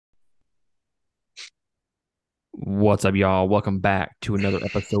What's up, y'all? Welcome back to another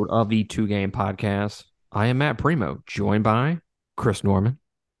episode of the Two Game Podcast. I am Matt Primo, joined by Chris Norman.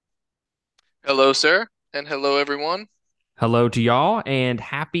 Hello, sir, and hello, everyone. Hello to y'all, and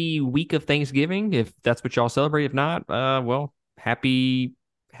happy week of Thanksgiving. If that's what y'all celebrate, if not, well, happy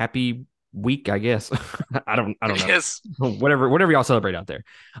week, I guess. I don't know. Yes. Whatever y'all celebrate out there.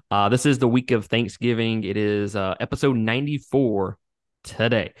 This is the week of Thanksgiving. It is episode 94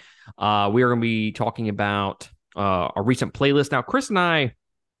 today. We are going to be talking about a recent playlist. Now, Chris and I,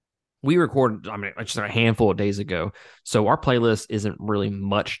 we recorded, just a handful of days ago. So our playlist isn't really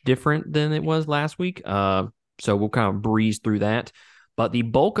much different than it was last week. So we'll kind of breeze through that. But the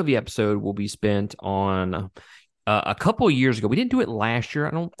bulk of the episode will be spent on a couple of years ago. We didn't do it last year,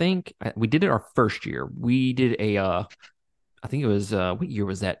 I don't think. We did it our first year. We did I think it was, what year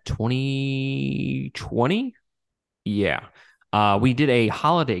was that? 2020? Yeah. We did a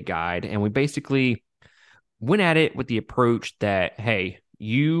holiday guide and we basically went at it with the approach that, hey,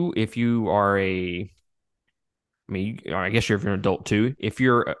 if you are I guess if you're an adult too. If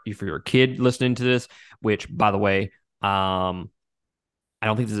you're a kid listening to this, which by the way, I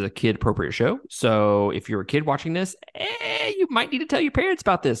don't think this is a kid appropriate show. So if you're a kid watching this, you might need to tell your parents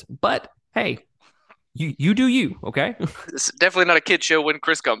about this. But hey, you do you, okay? It's definitely not a kid show when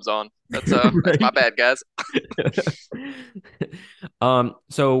Chris comes on. That's my Right. bad, guys.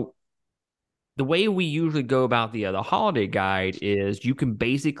 So the way we usually go about the holiday guide is you can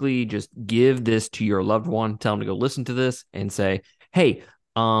basically just give this to your loved one, tell them to go listen to this, and say, "Hey,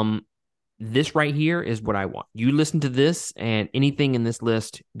 um, this right here is what I want. You listen to this, and anything in this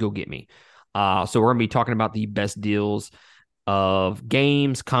list, go get me." So we're gonna be talking about the best deals of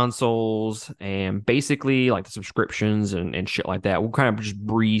games, consoles, and basically like the subscriptions and shit like that. We'll kind of just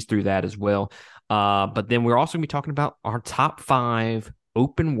breeze through that as well. But then we're also gonna be talking about our top five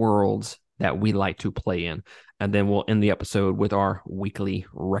open worlds that we like to play in. And then we'll end the episode with our weekly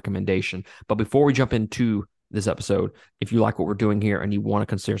recommendation. But before we jump into this episode, if you like what we're doing here and you want to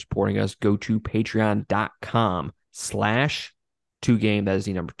consider supporting us, go to patreon.com/2game. That is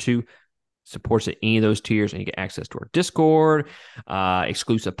the number two. Supports at any of those tiers, and you get access to our Discord,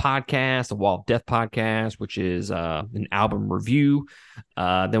 exclusive podcast, the Wall of Death podcast, which is an album review.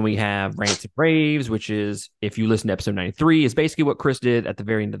 Then we have Rants and Raves, which is, if you listen to episode 93, is basically what Chris did at the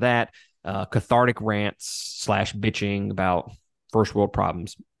very end of that. Cathartic rants slash bitching about first world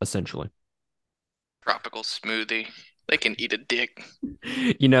problems, essentially. Tropical smoothie. They can eat a dick.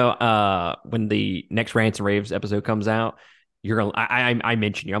 When the next Rants and Raves episode comes out, you're gonna I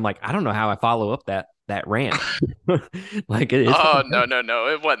mentioned you. I'm like, I don't know how I follow up that rant. Like it's Oh, fucking no, funny. no, no.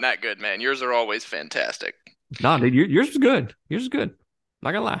 It wasn't that good, man. Yours are always fantastic. No, dude, yours is good. Yours is good.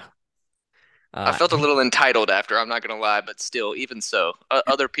 Not gonna lie. I Uh, felt a little entitled after, I'm not gonna lie, but still, even so,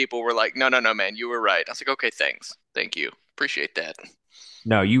 other people were like, no, no, no, man, you were right. I was like, okay, thanks. Thank you. Appreciate that.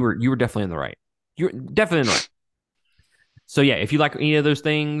 no, you were definitely in the right. You're definitely in the right. So yeah, if you like any of those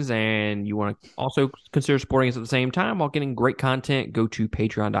things and you want to also consider supporting us at the same time while getting great content, go to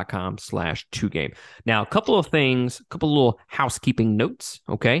patreon.com/2game. Now, a couple of things, a couple of little housekeeping notes.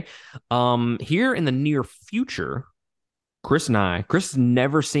 Okay. Here in the near future, Chris has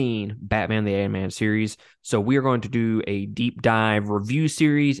never seen Batman the Animated Series. So we are going to do a deep dive review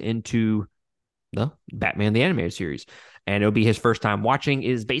series into the Batman the Animated Series. And it'll be his first time watching.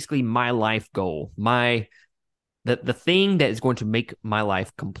 It is basically my life goal. The thing that is going to make my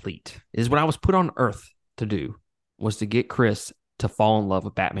life complete is what I was put on Earth to do, was to get Chris to fall in love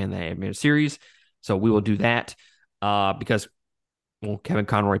with Batman the Animated Series. So we will do that because, well, Kevin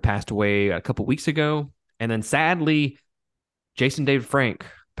Conroy passed away a couple weeks ago, and then sadly, Jason David Frank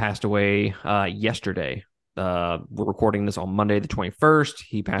passed away yesterday. We're recording this on Monday the 21st.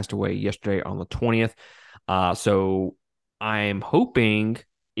 He passed away yesterday on the 20th. So I'm hoping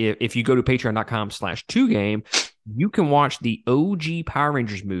if you go to patreon.com/2game, you can watch the OG Power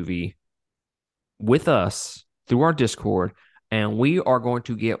Rangers movie with us through our Discord, and we are going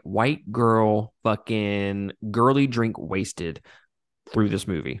to get white girl fucking girly drink wasted through this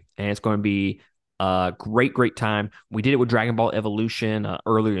movie. And it's going to be a great time. We did it with Dragon Ball Evolution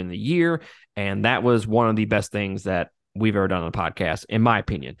earlier in the year, and that was one of the best things that we've ever done on the podcast, in my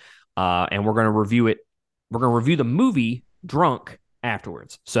opinion. And we're going to review it. We're going to review the movie drunk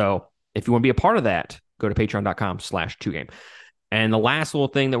afterwards. So if you want to be a part of that, go to patreon.com/2game. And the last little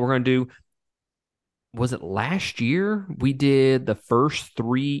thing that we're going to do, was it last year? We did the first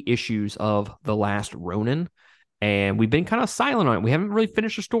three issues of The Last Ronin, and we've been kind of silent on it. We haven't really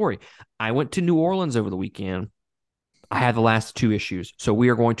finished the story. I went to New Orleans over the weekend. I had the last two issues. So we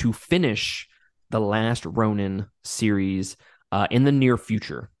are going to finish the Last Ronin series in the near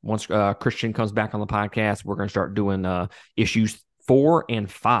future. Once Christian comes back on the podcast, we're going to start doing issues 4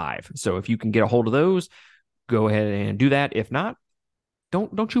 and 5. So if you can get a hold of those, go ahead and do that. If not,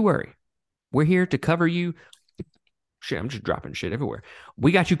 don't you worry. We're here to cover you. Shit, I'm just dropping shit everywhere.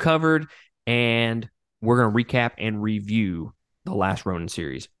 We got you covered, and we're going to recap and review the last Ronin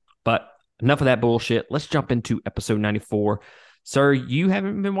series. But enough of that bullshit. Let's jump into episode 94. Sir, you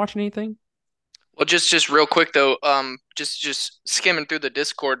haven't been watching anything? Well, just real quick though, just skimming through the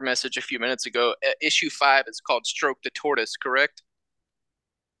Discord message a few minutes ago. Issue 5 is called "Stroke the Tortoise," correct?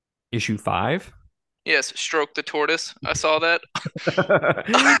 Issue 5? Yes, "Stroke the Tortoise." I saw that.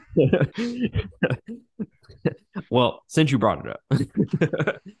 Well, since you brought it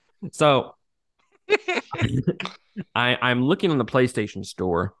up. So I'm looking on the PlayStation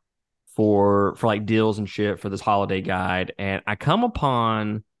Store for like deals and shit for this holiday guide, and I come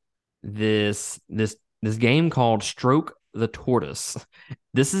upon this game called Stroke the Tortoise.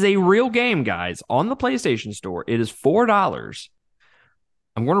 This is a real game, guys, on the PlayStation Store. It is $4.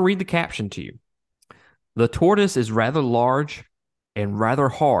 I'm going to read the caption to you. The tortoise is rather large and rather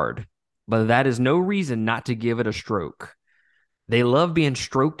hard, but that is no reason not to give it a stroke. They love being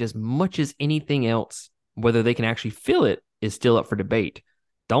stroked as much as anything else. Whether they can actually feel it is still up for debate.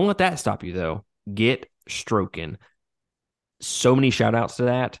 Don't let that stop you, though. Get stroking. So many shout outs to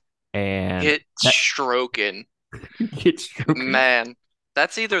that. And Get stroking. Get stroking. Man,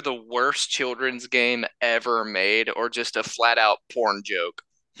 that's either the worst children's game ever made or just a flat out porn joke.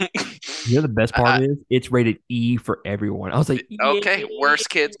 You know the best part is it's rated E for everyone. I was like, okay, worst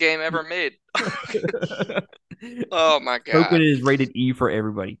kids game ever made. Oh my god. Stroking is rated E for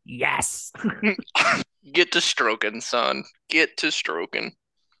everybody. Yes. Get to stroking, son. Get to stroking.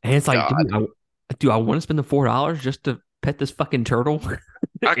 And it's like, do I want to spend the $4 just to pet this fucking turtle?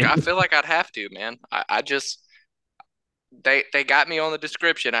 I feel like I'd have to, man. I just they got me on the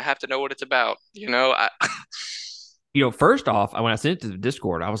description. I have to know what it's about. First off, when I sent it to the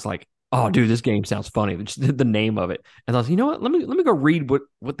Discord, I was like, "Oh, dude, this game sounds funny." Just the name of it, and I was, you know what? Let me go read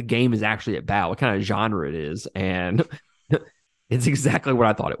what the game is actually about, what kind of genre it is, and it's exactly what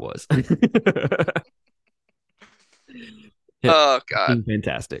I thought it was. Oh god,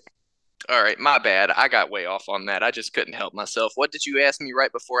 fantastic! All right, my bad. I got way off on that. I just couldn't help myself. What did you ask me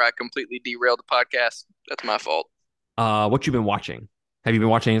right before I completely derailed the podcast? That's my fault. What you been watching? Have you been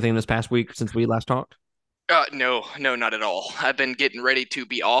watching anything this past week since we last talked? No, not at all. I've been getting ready to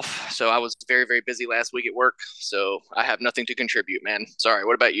be off, so I was very, very busy last week at work, so I have nothing to contribute, man. Sorry,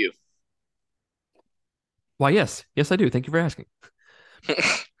 what about you? Why, yes, I do. Thank you for asking.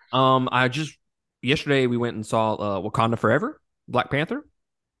 Yesterday we went and saw Wakanda Forever, Black Panther,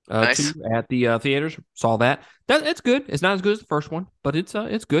 Nice. at the theaters. Saw that. It's good. It's not as good as the first one, but it's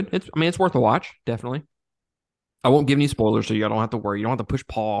good. It's worth a watch, definitely. I won't give any spoilers, so you don't have to worry. You don't have to push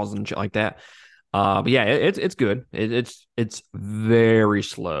pause and shit like that. But yeah, it's good. It's very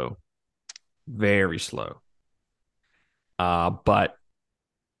slow, very slow. But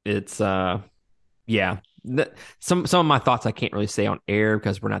it's yeah. Some of my thoughts I can't really say on air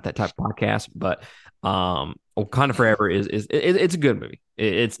because we're not that type of podcast. But Wakanda Forever it's a good movie.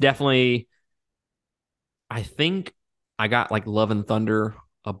 It's definitely. I think I got like Love and Thunder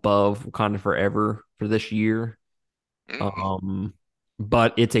above Wakanda Forever for this year.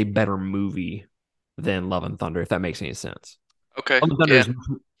 But it's a better movie than Love and Thunder, if that makes any sense. Okay.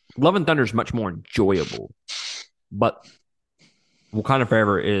 Love and Thunder is much more enjoyable, but Wakanda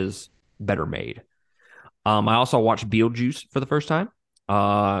Forever is better made. I also watched Beetlejuice for the first time.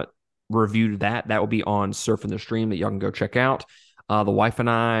 Reviewed that. That will be on Surfing the Stream that y'all can go check out. The wife and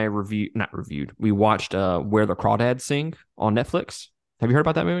I we watched Where the Crawdads Sing on Netflix. Have you heard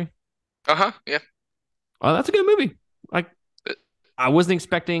about that movie? Yeah. That's a good movie. I wasn't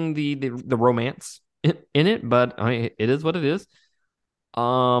expecting the romance in it, but it is what it is.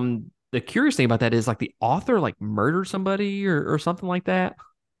 The curious thing about that is like the author like murdered somebody or something like that.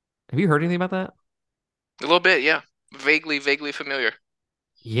 Have you heard anything about that? A little bit, yeah. Vaguely familiar.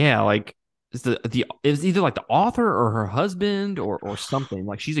 Yeah, like it's either like the author or her husband or something.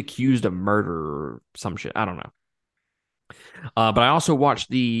 Like she's accused of murder or some shit. I don't know. But I also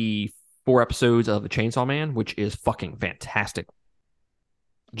watched the 4 episodes of The Chainsaw Man, which is fucking fantastic.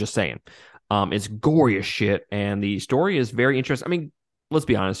 Just saying. It's gory as shit, and the story is very interesting. I mean, let's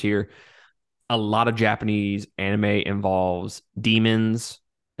be honest here. A lot of Japanese anime involves demons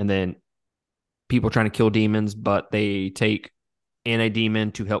and then people trying to kill demons, but they take in a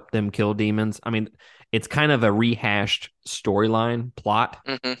demon to help them kill demons. I mean, it's kind of a rehashed storyline plot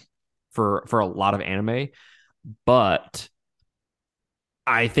for a lot of anime, but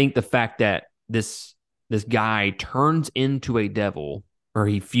I think the fact that this this guy turns into a devil, or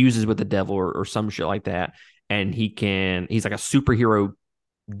he fuses with the devil, or some shit like that, and he's like a superhero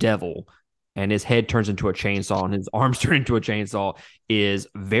devil, and his head turns into a chainsaw and his arms turn into a chainsaw, is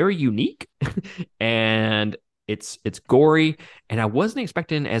very unique. And it's gory, and I wasn't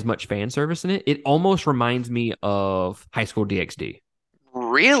expecting as much fan service in it. It almost reminds me of High School DxD.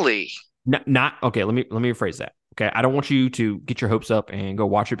 Really? Not okay. Let me rephrase that. Okay, I don't want you to get your hopes up and go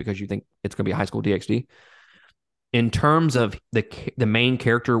watch it because you think it's going to be a High School DxD. In terms of the main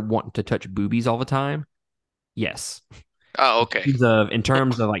character wanting to touch boobies all the time, yes. Oh, okay. In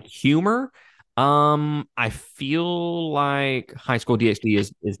terms of like humor, I feel like High School DxD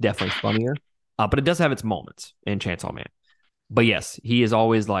is definitely funnier, but it does have its moments in Chainsaw Man. But yes, he is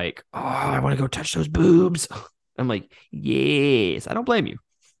always like, "Oh, I want to go touch those boobs." I'm like, "Yes, I don't blame you."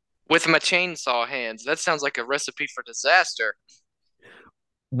 With my chainsaw hands. That sounds like a recipe for disaster.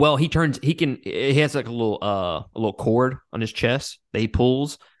 Well, he has like a little cord on his chest that he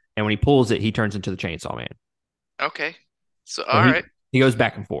pulls, and when he pulls it, he turns into the Chainsaw Man. Okay. So, So all right. he goes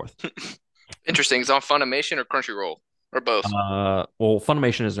back and forth. Interesting. Is it on Funimation or Crunchyroll or both? Well,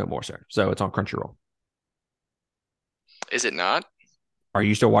 Funimation is no more, sir. So it's on Crunchyroll. Is it not? Are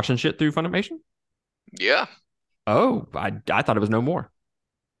you still watching shit through Funimation? Yeah. Oh, I thought it was no more.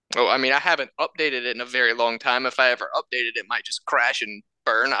 Oh, I mean, I haven't updated it in a very long time. If I ever updated it, it might just crash and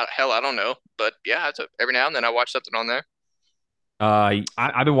burn. Hell, I don't know. But yeah, every now and then I watch something on there.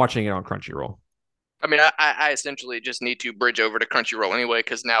 I've been watching it on Crunchyroll. I mean, I essentially just need to bridge over to Crunchyroll anyway,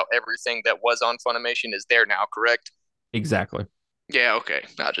 because now everything that was on Funimation is there now, correct? Exactly. Yeah, okay.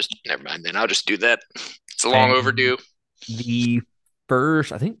 I'll just, never mind then. I'll just do that. It's a long And overdue. the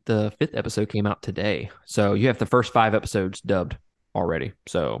I think the fifth episode came out today. So you have the first five episodes dubbed already.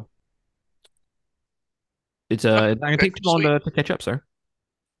 So Oh, it's not gonna okay, take too long sweet. to catch up, sir.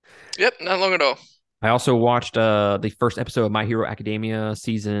 Yep, not long at all. I also watched the first episode of My Hero Academia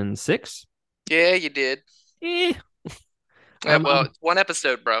season 6. Yeah, you did. Eh, Yeah, I'm, well, I'm it's one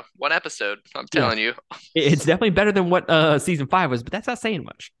episode, bro. One episode. I'm yeah, telling you. it's definitely better than what season 5 was, but that's not saying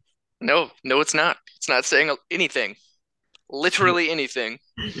much. No, no, it's not. It's not saying anything. Literally anything.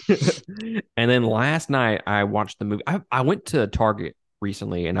 And then last night I watched the movie. I went to Target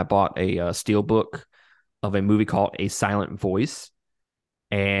recently and I bought a steel book of a movie called A Silent Voice,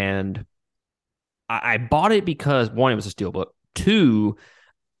 and I bought it because one, it was a steel book. Two,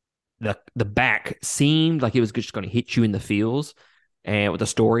 the back seemed like it was just going to hit you in the feels, and with the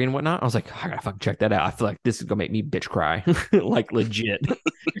story and whatnot. I was like, I gotta fucking check that out. I feel like this is gonna make me bitch cry, like legit.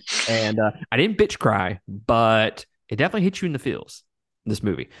 And I didn't bitch cry, but it definitely hits you in the feels. This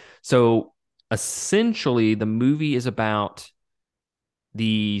movie. So essentially, the movie is about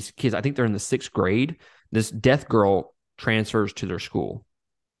these kids. I think they're in the sixth grade. This death girl transfers to their school,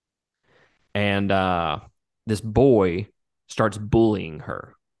 and this boy starts bullying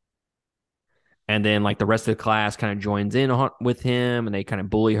her. And then like the rest of the class kind of joins in with him, and they kind of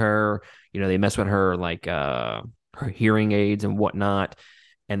bully her. They mess with her like her hearing aids and whatnot.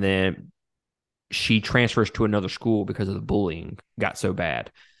 And then she transfers to another school because of the bullying got so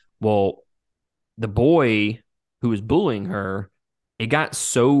bad. Well, the boy who was bullying her, it got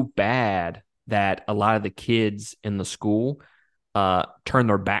so bad that a lot of the kids in the school turned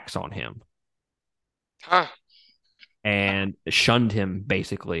their backs on him Huh. and shunned him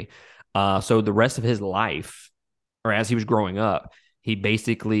basically. So the rest of his life, or as he was growing up, he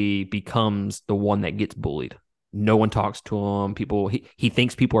basically becomes the one that gets bullied. No one talks to him. He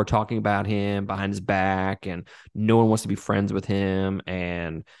thinks people are talking about him behind his back, and no one wants to be friends with him.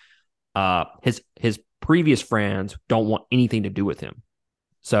 And his previous friends don't want anything to do with him.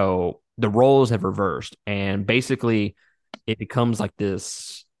 So the roles have reversed, and basically it becomes like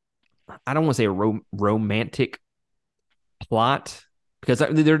this. I don't want to say a romantic plot, because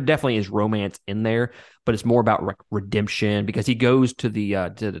there definitely is romance in there, but it's more about redemption, because he goes to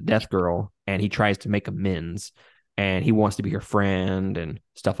the death girl and he tries to make amends, and he wants to be her friend and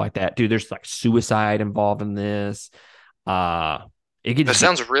stuff like that. Dude, there's like suicide involved in this. Uh, it could That just be,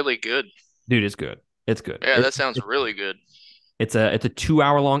 sounds really good. dude. It's good. It's good. Yeah, that sounds really good. It's a 2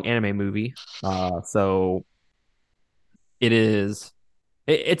 hour long anime movie. So it is.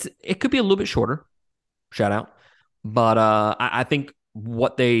 It could be a little bit shorter. Shout out. But I think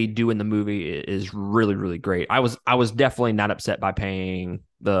what they do in the movie is really, really great. I was definitely not upset by paying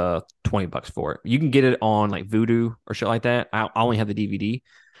the $20 for it. You can get it on like Vudu or shit like that. I only have the DVD.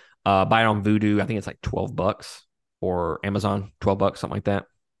 Buy it on Vudu. I think it's like $12, or Amazon $12, something like that.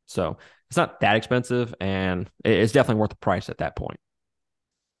 So it's not that expensive, and it's definitely worth the price at that point.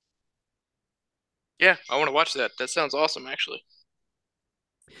 Yeah, I want to watch that. That sounds awesome, actually.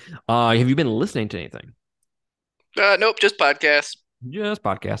 Have you been listening to anything? Nope, just podcasts. Just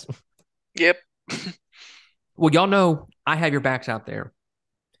podcast. Yep. Well, y'all know I have your backs out there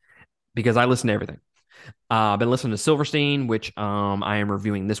because I listen to everything. I've been listening to Silverstein, which I am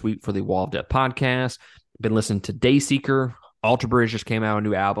reviewing this week for the Wall of Death podcast. Been listening to Dayseeker. Alter Bridge just came out a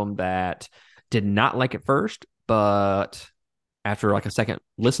new album that did not like at first, but after like a second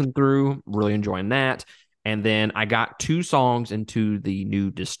listen through, really enjoying that. And then I got 2 songs into the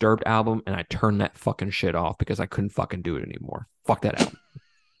new Disturbed album, and I turned that fucking shit off because I couldn't fucking do it anymore. Fuck that album.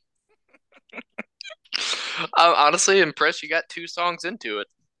 I'm honestly impressed you got 2 songs into it.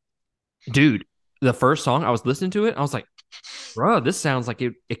 Dude, the first song I was listening to it, I was like, bro, this sounds like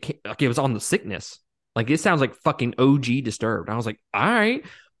it was on the sickness. Like it sounds like fucking OG Disturbed. I was like, all right,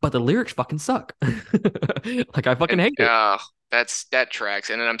 but the lyrics fucking suck. Like I fucking And hate it. that tracks.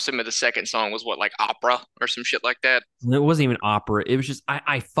 And then I'm assuming the second song was what, like opera or some shit like that. It wasn't even opera. It was just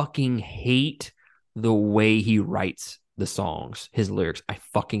I fucking hate the way he writes the songs, his lyrics. I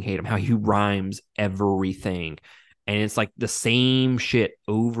fucking hate him. How he rhymes everything. And it's like the same shit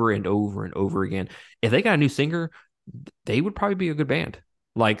over and over and over again. If they got a new singer, they would probably be a good band.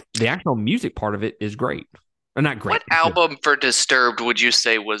 Like the actual music part of it is great. Or not great. What album for Disturbed would you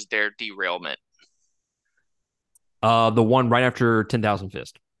say was their derailment? The one right after 10,000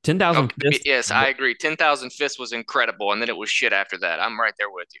 Fist. 10,000 Okay, Fist. yes, I agree. 10,000 Fists was incredible, and then it was shit after that. I'm right there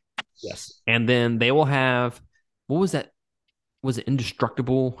with you. Yes. And then they will have, what was that? Was it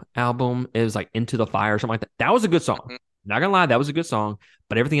Indestructible album? It was like Into the Fire or something like that. That was a good song. Mhm. Not gonna lie, that was a good song,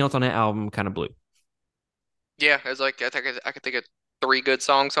 but everything else on that album kind of blew. Yeah, it's like I could think of 3 good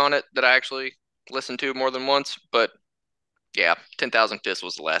songs on it that I actually listened to more than once. But yeah, 10,000 Fists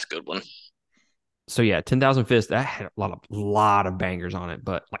was the last good one. So yeah, 10,000 Fist, that had a lot of bangers on it,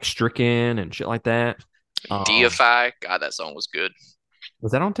 but like Stricken and shit like that. Deify, God, that song was good.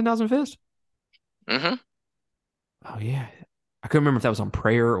 Was that on 10,000 Fist? hmm Oh yeah. I couldn't remember if that was on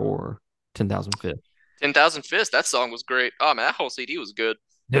Prayer or 10,000 Fist. 10,000 Fists, that song was great. Oh man, that whole CD was good.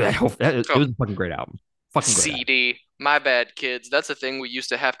 Dude, it Oh, was a fucking great album. Fucking great CD, my bad, kids. That's a thing we used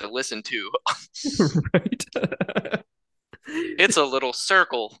to have to listen to. album. Right? It's a little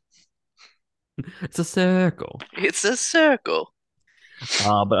circle. It's a circle. It's a circle.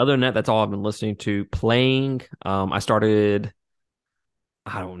 But other than that, that's all I've been listening to. Playing. I started,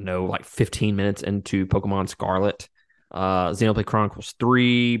 I don't know, like 15 minutes into Pokemon Scarlet. Xenoblade Chronicles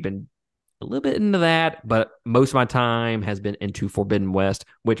 3. Been a little bit into that, but most of my time has been into Forbidden West,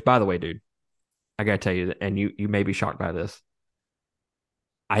 which, by the way, dude, I gotta tell you, and you may be shocked by this.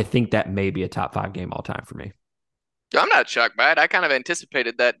 I think that may be a top 5 game all time for me. I'm not shocked by it. I kind of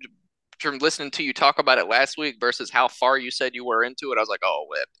anticipated that from listening to you talk about it last week versus how far you said you were into it. I was like, oh,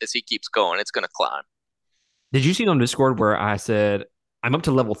 as he keeps going, it's going to climb. Did you see on Discord where I said I'm up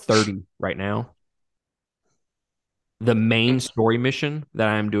to level 30 right now? The main Mm. story mission that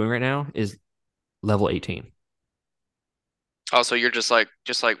I'm doing right now is level 18. Also, you're just like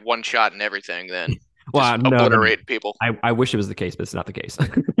one shot and everything, then just Well, no. obliterating people. I wish it was the case, but it's not the case.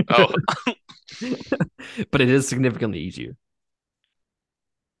 Oh, But it is significantly easier.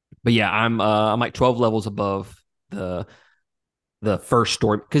 But yeah, I'm like 12 levels above the the first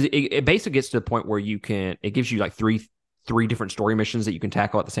story because it basically gets to the point where it gives you like three different story missions that you can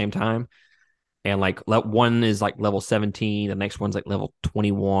tackle at the same time. And like one is like level 17, the next one's like level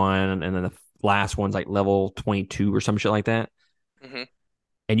 21, and then the last one's like level 22 or some shit like that. hmm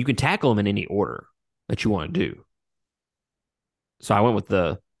And you can tackle them in any order that you want to do. So I went with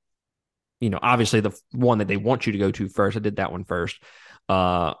obviously the one that they want you to go to first. I did that one first.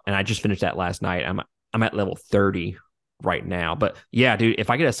 And I just finished that last night. I'm at level 30 right now. But yeah, dude,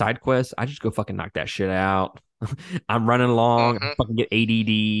 if I get a side quest, I just go fucking knock that shit out. I'm running along, I hmm fucking get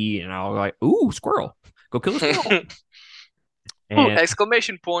ADD, and I'll like, ooh, squirrel. Go kill a squirrel. Ooh, And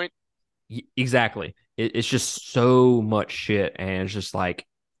exclamation point. exactly. It's just so much shit. And it's just like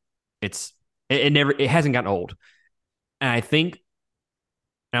it hasn't gotten old. And I think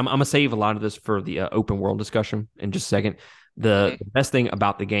I'm gonna save a lot of this for the open world discussion in just a second. The, hmm the best thing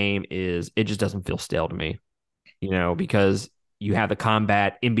about the game is it just doesn't feel stale to me, because you have the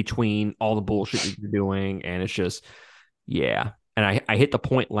combat in between all the bullshit that you're doing, and it's just yeah. And I hit the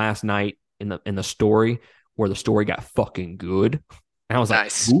point last night in the story where the story got fucking good, and I was like,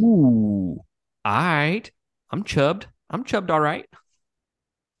 Nice. ooh, all right, I'm chubbed, all right.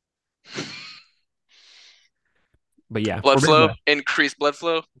 But yeah, Blood Forbidden flow, West, increased blood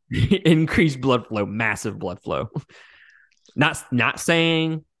flow. increased blood flow, massive blood flow. Not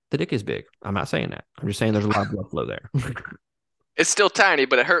saying the dick is big. I'm not saying that. I'm just saying there's a lot of blood flow there. It's still tiny,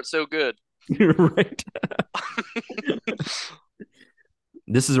 but it hurts so good. Right.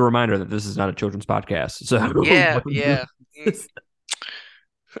 This is a reminder that this is not a children's podcast. So Yeah, yeah.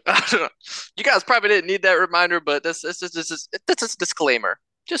 I don't know. You guys probably didn't need that reminder, but this is a disclaimer.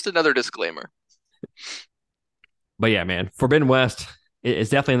 Just another disclaimer. But yeah, man, Forbidden West is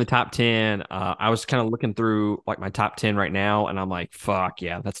definitely in the top 10. I was kind of looking through like my top 10 right now, and I'm like, fuck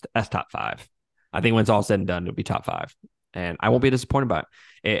yeah, that's top five. I think when it's all said and done, it'll be top five, and I won't be disappointed by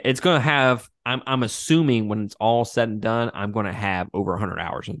it. It's gonna have. I'm assuming when it's all said and done, I'm gonna have over 100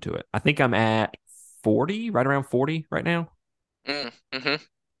 hours into it. I think I'm at 40, right around 40 right now, Mm-hmm.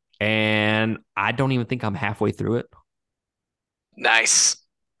 and I don't even think I'm halfway through it. Nice.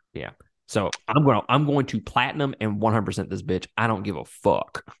 Yeah. So I'm going to platinum and 100% this bitch. I don't give a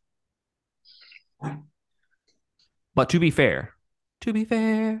fuck. But to be fair,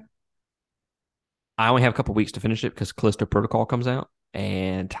 I only have a couple weeks to finish it because Callisto Protocol comes out,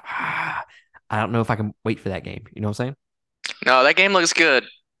 and I don't know if I can wait for that game. You know what I'm saying? No, that game looks good.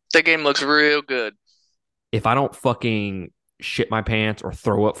 That game looks real good. If I don't fucking shit my pants or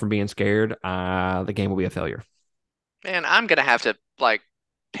throw up from being scared, the game will be a failure. Man, I'm gonna have to like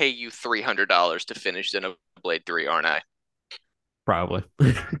pay you $300 to finish Xenoblade 3, aren't I? Probably.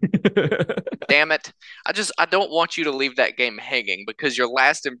 Damn it. I don't want you to leave that game hanging because your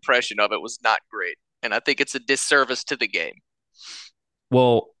last impression of it was not great. And I think it's a disservice to the game.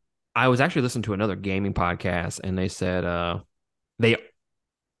 Well, I was actually listening to another gaming podcast, and they said they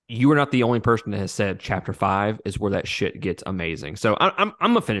you are not the only person that has said chapter 5 is where that shit gets amazing. So I'm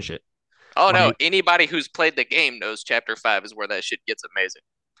gonna finish it. Oh no, Like, anybody who's played the game knows Chapter 5 is where that shit gets amazing.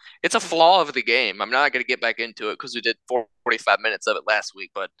 It's a flaw of the game. I'm not going to get back into it because we did 45 minutes of it last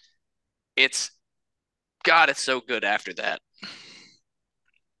week, but it's God, it's so good after that.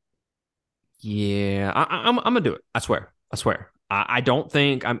 yeah, I'm gonna do it. I swear. I swear. I don't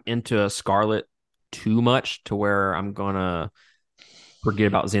think I'm into Scarlet too much to where I'm gonna forget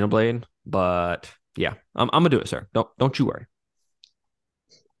about Xenoblade. But yeah, I'm gonna do it, sir. Don't you worry.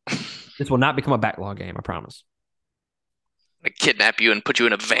 This will not become a backlog game. I promise. I kidnap you and put you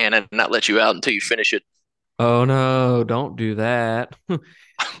in a van and not let you out until you finish it. Oh no, don't do that. I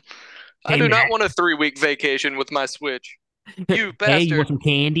Hey do not Matt. want a 3 week vacation with my Switch. You Hey, you want bastard. some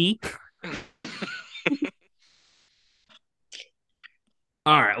candy?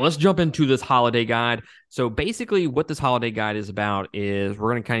 All right, let's jump into this holiday guide. So basically, what this holiday guide is about is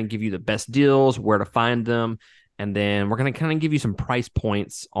we're going to kind of give you the best deals, where to find them, and then we're going to kind of give you some price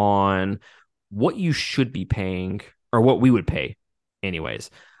points on what you should be paying or what we would pay,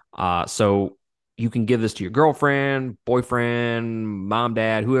 anyways. So you can give this to your girlfriend, boyfriend, mom,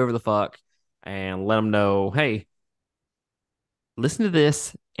 dad, whoever the fuck, and let them know, hey, listen to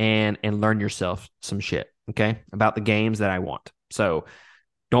this and learn yourself some shit, okay, about the games that I want. So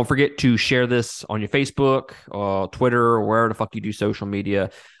don't forget to share this on your Facebook or Twitter or wherever the fuck you do social media.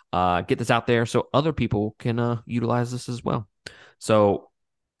 Get this out there so other people can utilize this as well. So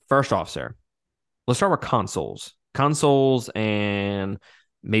first off, sir, let's start with consoles. Consoles and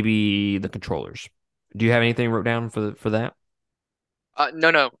maybe the controllers. Do you have anything wrote down for that?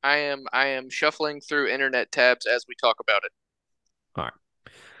 No, no. I am shuffling through internet tabs as we talk about it. All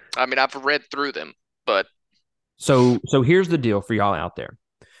right. I mean, I've read through them, but So here's the deal for y'all out there.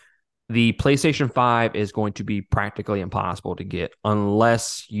 The PlayStation 5 is going to be practically impossible to get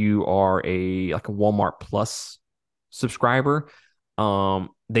unless you are a Walmart Plus subscriber.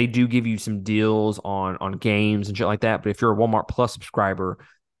 They do give you some deals on games and shit like that, but if you're a Walmart Plus subscriber,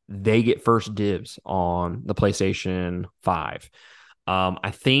 they get first dibs on the PlayStation 5.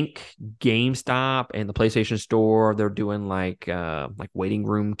 I think GameStop and the PlayStation Store, they're doing like waiting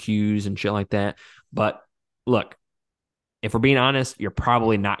room queues and shit like that. But look, if we're being honest, you're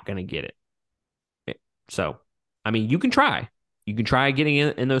probably not going to get it. So, I mean, you can try. You can try getting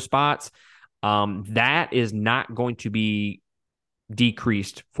in those spots. That is not going to be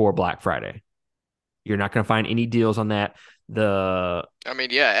decreased for Black Friday. You're not going to find any deals on that. The I mean,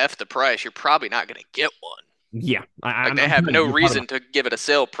 yeah, F the price. You're probably not going to get one. Yeah, Like they I'm have telling no you, you're probably reason to give it a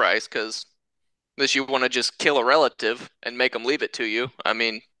sale price because unless you want to just kill a relative and make them leave it to you. I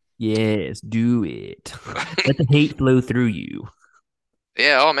mean, yes, do it. Let the hate flow through you.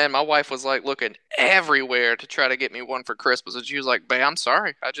 yeah, oh man, my wife was like looking everywhere to try to get me one for Christmas, and she was like, "Babe, I'm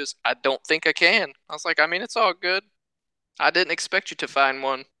sorry. I don't think I can." I was like, "I mean, it's all good. I didn't expect you to find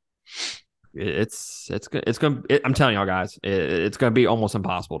one." It's gonna. I'm telling y'all guys, it's gonna be almost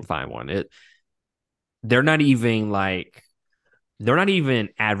impossible to find one. They're not even like they're not even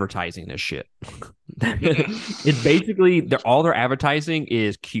advertising this shit. It's basically they're all they're advertising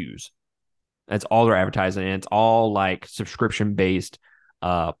is queues. That's all they're advertising, and it's all like subscription based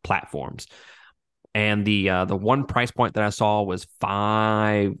platforms. And the one price point that I saw was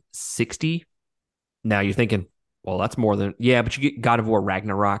 560. Now you're thinking, well, that's more than yeah, but you get God of War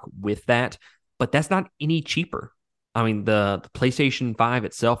Ragnarok with that, but that's not any cheaper. I mean, the PlayStation 5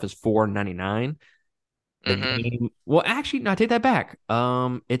 itself is 499. The Mm-hmm. game, well, actually, no, I take that back.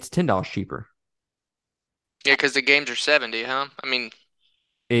 It's $10 cheaper. Yeah, because the games are 70, huh? I mean,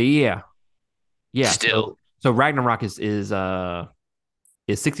 Yeah, yeah. still. So Ragnarok is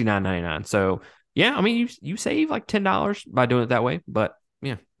 69.99. So yeah, I mean you save like $10 by doing it that way. But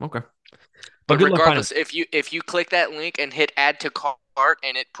yeah, okay. But But good luck finding. regardless, if you click that link and hit add to cart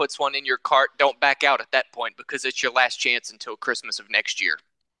and it puts one in your cart, don't back out at that point because it's your last chance until Christmas of next year.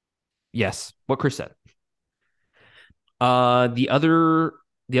 Yes, what Chris said. The other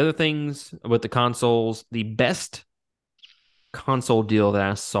things with the consoles, the best console deal that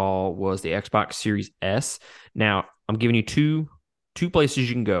I saw was the Xbox Series S. Now, I'm giving you two places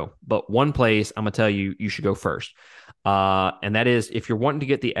you can go, but one place I'm gonna tell you you should go first. And that is if you're wanting to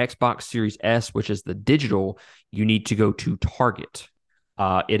get the Xbox Series S, which is the digital, you need to go to Target.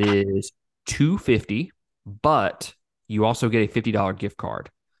 It is 250, but you also get a $50 gift card.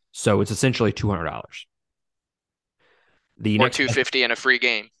 So it's essentially $200. The Or next, 250 and a free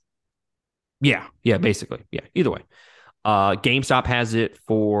game. yeah, basically, yeah. Either way, GameStop has it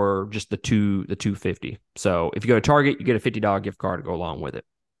for just the 250. So if you go to Target, you get a $50 gift card to go along with it.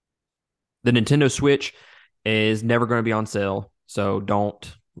 The Nintendo Switch is never going to be on sale, so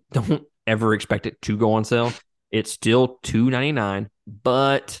don't ever expect it to go on sale. It's still $299,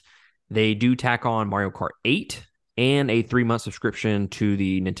 but they do tack on Mario Kart 8 and a 3-month subscription to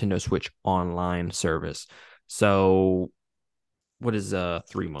the Nintendo Switch online service. So what is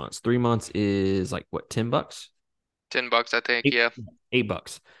 3 months? 3 months is like what, $10? $10, I think. Eight, Yeah.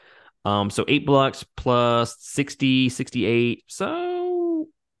 $8. So $8 plus 60, 68. So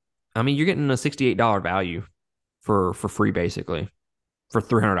I mean, you're getting a $68 value for free basically for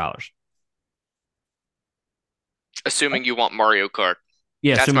 $300. Assuming you want Mario Kart.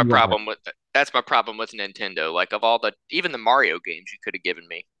 Yeah, That's my assuming you want problem with that's my problem with Nintendo. Like of all the even the Mario games you could have given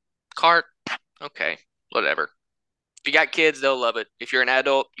me. Kart, okay, whatever. If you got kids, they'll love it. If you're an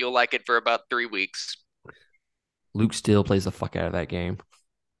adult, you'll like it for about 3 weeks. Luke still plays the fuck out of that game.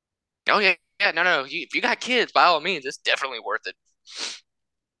 Oh yeah, yeah, no. If you got kids, by all means, it's definitely worth it.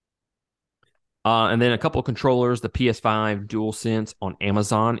 And then a couple of controllers. The PS5 DualSense on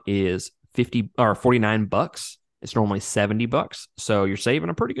Amazon is 50 or $49. It's normally $70, so you're saving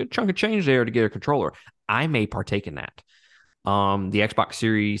a pretty good chunk of change there to get a controller. I may partake in that. The Xbox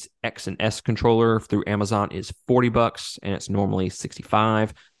Series X and S controller through Amazon is $40, and it's normally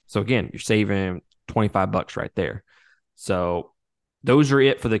 65. So again, you're saving $25 right there. So those are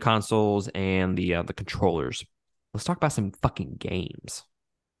it for the consoles and the controllers. Let's talk about some fucking games.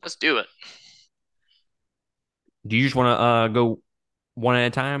 Let's do it. Do you just want to go one at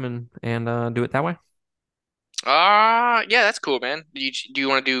a time and do it that way? Yeah, that's cool, man. Do you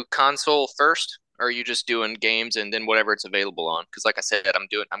want to do console first, or are you just doing games and then whatever it's available on? Because like I said, I'm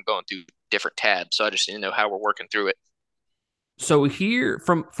going through different tabs, so I just need to know how we're working through it. So here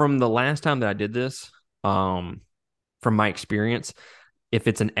from the last time that I did this, um, from my experience, if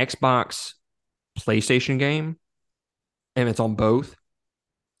it's an Xbox PlayStation game and it's on both,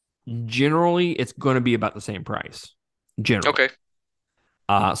 generally it's going to be about the same price. Generally. Okay.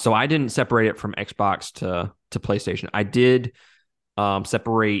 So I didn't separate it from Xbox to PlayStation. I did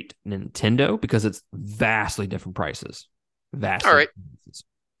separate Nintendo because it's vastly different prices. All Vastly right. different prices.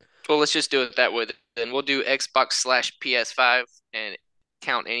 Well, let's just do it that way. Then we'll do Xbox slash PS5 and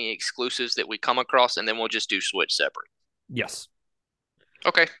count any exclusives that we come across, and then we'll just do Switch separate. Yes.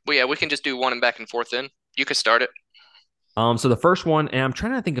 Okay. Well, yeah, we can just do one and back and forth then. You can start it. So the first one, and I'm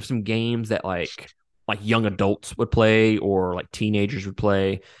trying to think of some games that like young adults would play or like teenagers would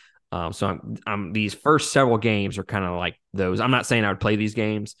play. So I'm these first several games are kind of like those. I'm not saying I would play these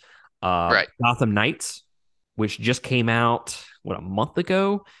games. Right. Gotham Knights, which just came out a month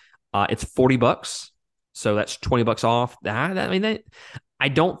ago. It's $40, so that's $20 off. I mean, I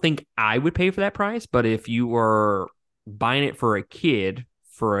don't think I would pay for that price, but if you were buying it for a kid,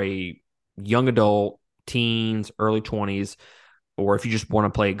 for a young adult, teens, early 20s, or if you just want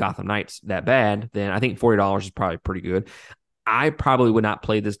to play Gotham Knights that bad, then I think $40 is probably pretty good. I probably would not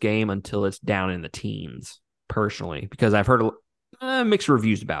play this game until it's down in the teens, personally, because I've heard mixed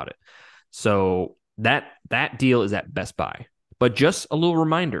reviews about it. So that deal is at Best Buy. But just a little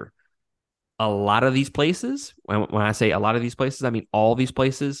reminder, a lot of these places, when I say a lot of these places, I mean all these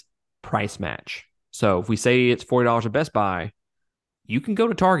places, price match. So if we say it's $40 at Best Buy, you can go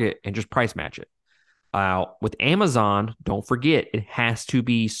to Target and just price match it. With Amazon, don't forget it has to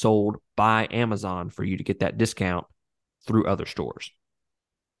be sold by Amazon for you to get that discount through other stores.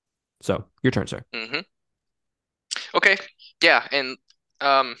 So your turn, sir. Hmm. Okay. Yeah, and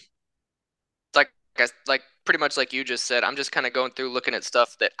um, like pretty much like you just said, I'm just kind of going through looking at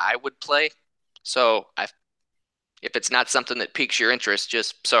stuff that I would play. So if it's not something that piques your interest,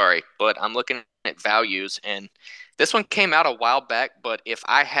 just sorry, but I'm looking at values, and this one came out a while back. But if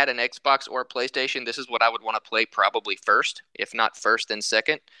I had an Xbox or a PlayStation, this is what I would want to play probably first, if not first, then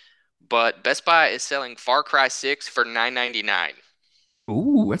second. But Best Buy is selling Far Cry 6 for 9.99.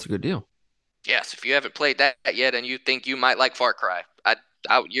 Ooh, that's a good deal. Yes, if you haven't played that yet and you think you might like Far Cry,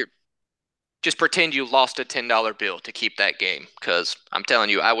 you're just pretend you lost a $10 bill to keep that game, because I'm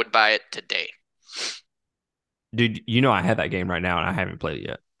telling you, I would buy it today. Dude, I have that game right now and I haven't played it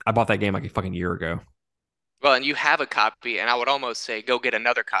yet. I bought that game like a fucking year ago. Well, and you have a copy, and I would almost say go get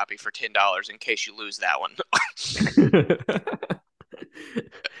another copy for $10 in case you lose that one.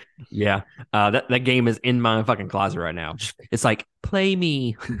 Yeah. That game is in my fucking closet right now. It's like, play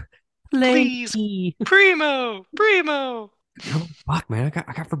me. Play Please, me. Primo, Primo. Oh, fuck, man.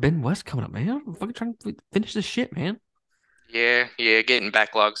 I got Forbidden West coming up, man. I'm fucking trying to finish this shit, man. Yeah, yeah, getting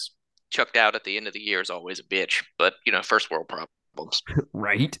backlogs chucked out at the end of the year is always a bitch, but first world problems.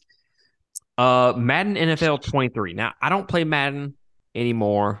 Right. Madden NFL 23. Now, I don't play Madden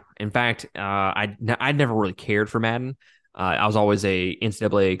anymore. In fact, I never really cared for Madden. I was always a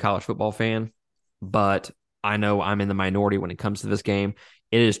NCAA college football fan, but I know I'm in the minority when it comes to this game.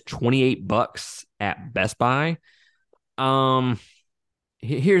 It is $28 at Best Buy. Um,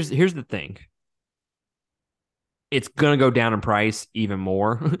 here's the thing. It's gonna go down in price even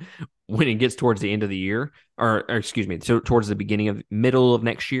more when it gets towards the end of the year, or excuse me, so towards the beginning of middle of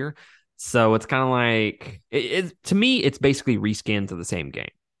next year. So it's kind of like to me, it's basically reskins of the same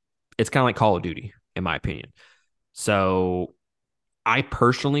game. It's kind of like Call of Duty, in my opinion. So I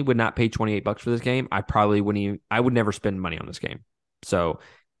personally would not pay $28 for this game. I probably wouldn't even, I would never spend money on this game. So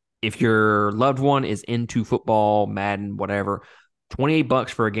if your loved one is into football, Madden, whatever, $28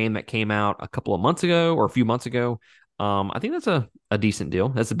 for a game that came out a couple of months ago or a few months ago, I think that's a decent deal.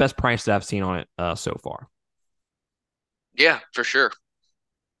 That's the best price that I've seen on it so far. Yeah, for sure.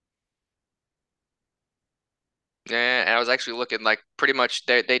 Yeah, and I was actually looking like pretty much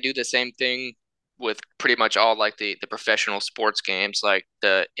they do the same thing with pretty much all like the professional sports games. Like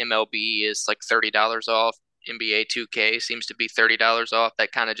the MLB is like $30 off. NBA 2K seems to be $30 off.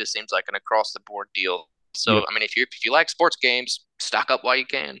 That kind of just seems like an across the board deal. Yep. So I mean, if you like sports games, stock up while you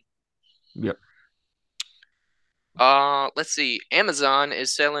can. Yep. Let's see. Amazon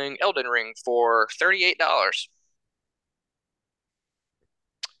is selling Elden Ring for $38.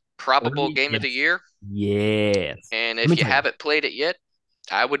 Probable game of the Yes. year. Yes. And Let me if you tell you. haven't played it yet,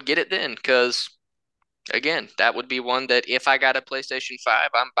 I would get it then, because again, that would be one that if I got a PlayStation 5,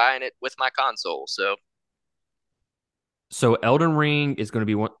 I'm buying it with my console. So, So Elden Ring is going to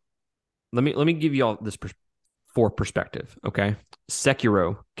be one. Let me give you all this for perspective. Okay.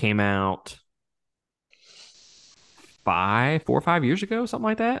 Sekiro came out 4 or 5 years ago, something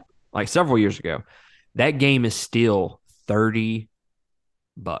like that, like several years ago. That game is still $30,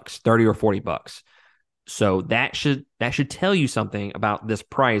 30 or $40. So that should tell you something about this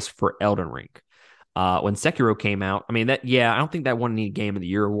price for Elden Ring. When Sekiro came out, I mean that I don't think that won any Game of the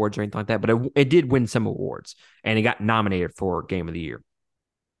Year awards or anything like that, but it did win some awards and it got nominated for Game of the Year.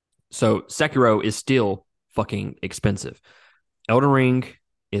 So Sekiro is still fucking expensive. Elden Ring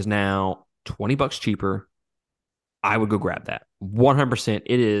is now $20 cheaper. I would go grab that. 100%.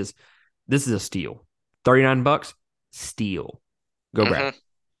 It is. This is a steal. $39, steal. Go grab mhm.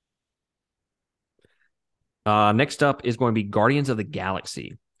 it. Next up is going to be Guardians of the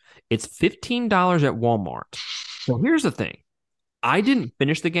Galaxy. It's $15 at Walmart. So here's the thing. I didn't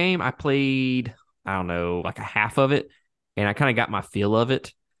finish the game. I played, I don't know, like a half of it, and I kind of got my feel of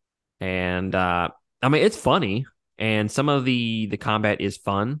it. And I mean, it's funny, and some of the combat is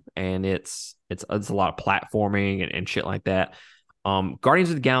fun, and it's a lot of platforming and shit like that. Guardians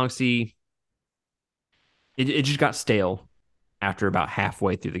of the Galaxy, it just got stale after about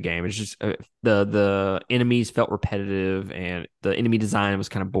halfway through the game. It's just the enemies felt repetitive, and the enemy design was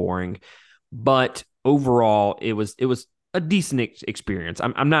kind of boring. But overall, it was a decent experience.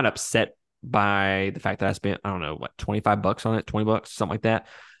 I'm not upset by the fact that I spent, I don't know, what, $25 on it, $20, something like that.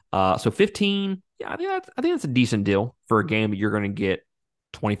 So 15, yeah, I think that's a decent deal for a game that you're going to get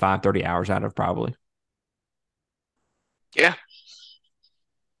 25, 30 hours out of probably. Yeah,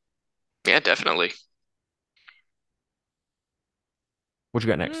 yeah, definitely. What you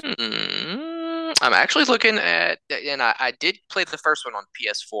got next? I'm actually looking at, and I did play the first one on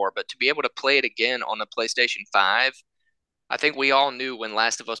PS4, but to be able to play it again on the PlayStation 5, I think we all knew when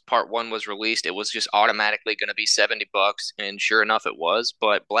Last of Us Part 1 was released, it was just automatically going to be $70, and sure enough, it was.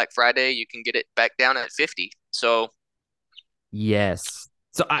 But Black Friday, you can get it back down at 50. So Yes.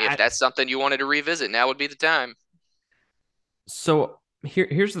 So if that's something you wanted to revisit, now would be the time.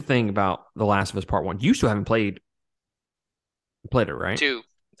 here's the thing about The Last of Us Part One. You still haven't played it, right? Two,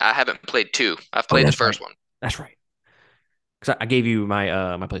 I haven't played two. I've Oh, played the that's right. first one. That's right. Because I gave you my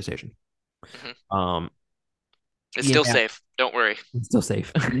PlayStation. Mhm. Um, It's still yeah, safe. Don't worry. it's still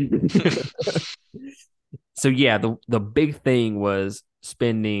safe. So yeah, the big thing was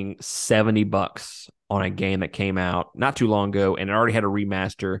spending $70 on a game that came out not too long ago and it already had a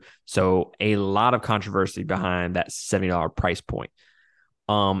remaster. So a lot of controversy behind that $70 price point.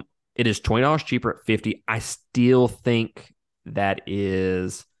 It is $20 cheaper at 50. I still think that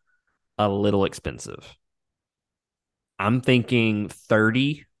is a little expensive. I'm thinking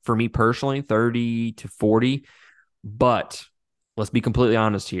 30 for me personally, 30 to 40. But let's be completely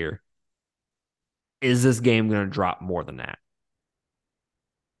honest here. Is this game going to drop more than that?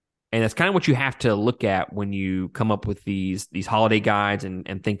 And that's kind of what you have to look at when you come up with these holiday guides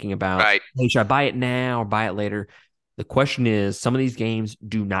and thinking about, Right. hey, should I buy it now or buy it later? The question is, some of these games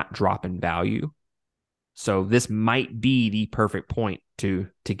do not drop in value. So this might be the perfect point to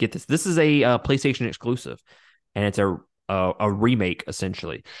get this. This is a PlayStation exclusive, and it's a remake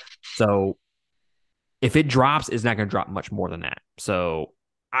essentially. So if it drops, it's not going to drop much more than that. So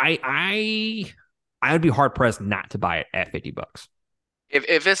I I I would be hard pressed not to buy it at $50.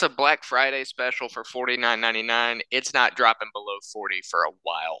 If it's a Black Friday special for 49.99, it's not dropping below 40 for a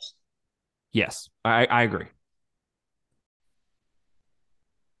while. Yes, I agree.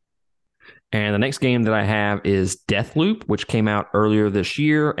 And the next game that I have is Deathloop, which came out earlier this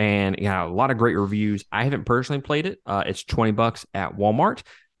year, and yeah, a lot of great reviews. I haven't personally played it. It's $20 at Walmart.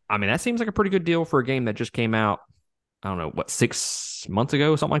 I mean, that seems like a pretty good deal for a game that just came out. I don't know what 6 months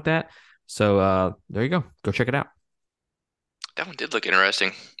ago, something like that. So there you go. Go check it out. That one did look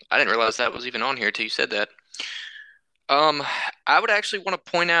interesting. I didn't realize that was even on here till you said that. Um, I would actually want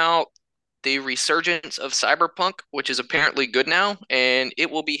to point out the resurgence of Cyberpunk, which is apparently good now, and it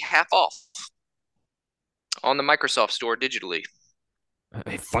will be half off on the Microsoft Store digitally.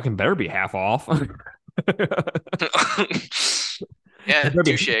 It fucking better be half off. Yeah, it better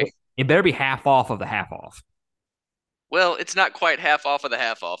be. touche. It better be half off of the half off. Well, it's not quite half off of the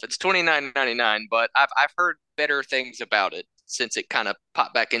half off. It's 29.99, but I've heard better things about it since it kind of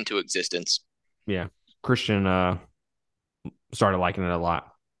popped back into existence. Yeah, Christian started liking it a lot.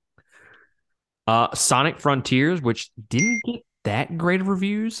 Sonic Frontiers, which didn't get that great of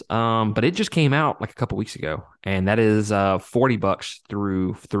reviews, but it just came out like a couple weeks ago, and that is $40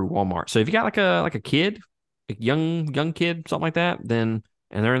 through Walmart. So if you got like a kid, a young kid, something like that, then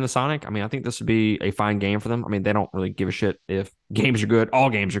and they're in the Sonic, I mean, I think this would be a fine game for them. I mean, they don't really give a shit if games are good. All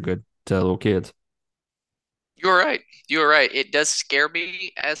games are good to little kids. You're right. You're right. It does scare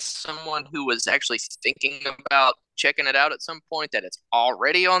me as someone who was actually thinking about checking it out at some point that it's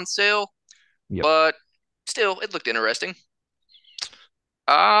already on sale, Yep. but still, it looked interesting.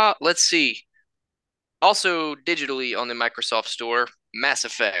 Let's see. Also, digitally on the Microsoft Store, Mass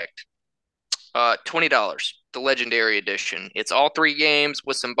Effect, $20, the Legendary Edition. It's all three games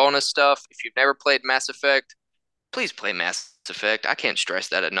with some bonus stuff. If you've never played Mass Effect, please play Mass Effect. I can't stress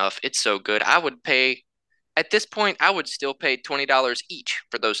that enough. It's so good. I would pay at this point, I would still pay $20 each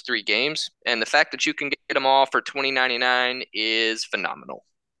for those three games, and the fact that you can get them all for 20.99 is phenomenal.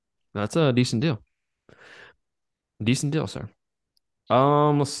 That's a decent deal. Decent deal, sir.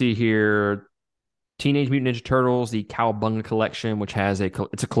 Let's see here. Teenage Mutant Ninja Turtles, the Cowabunga collection, which has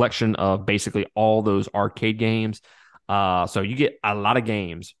it's a collection of basically all those arcade games. So you get a lot of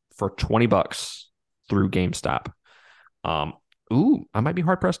games for $20 through GameStop. Um, I might be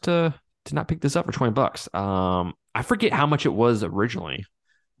hard pressed to not pick this up for $20. I forget how much it was originally.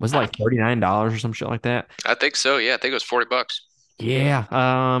 Was it like $39 or some shit like that? I think so. Yeah, I think it was $40. Yeah.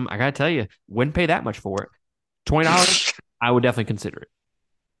 I gotta tell you, wouldn't pay that much for it. $20, I would definitely consider it.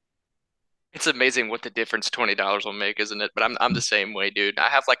 It's amazing what the difference $20 will make, isn't it? But I'm the same way, dude. I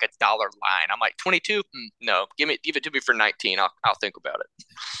have like a dollar line. I'm like 22. No, give it to me for 19. I'll think about it.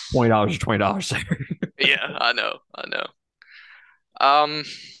 $20 is $20. Yeah, I know. I know. Um,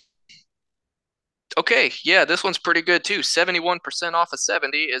 okay, yeah, this one's pretty good too. 71% off of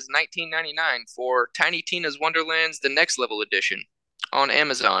 70 is 19.99 for Tiny Tina's Wonderlands The Next Level Edition on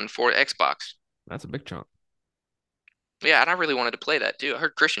Amazon for Xbox. That's a big chunk. Yeah, and I really wanted to play that too. I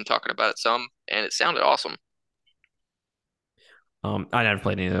heard Christian talking about it some, and it sounded awesome. I never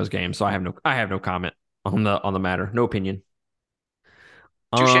played any of those games, so I have no comment on the matter. No opinion.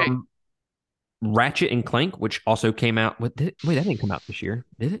 Touche. Um, Ratchet and Clank, which also came out. Wait, that didn't come out this year,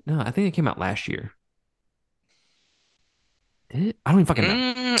 did it? No, I think it came out last year. Did it? I don't even fucking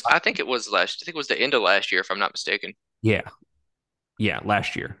know. I think it was last. I think it was the end of last year, if I'm not mistaken. Yeah, yeah,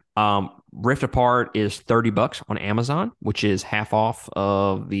 last year. Rift Apart is $30 on Amazon, which is half off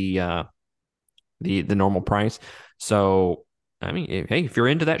of the normal price. So, I mean, hey, if you're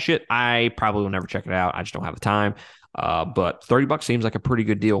into that shit, I probably will never check it out. I just don't have the time. But $30 seems like a pretty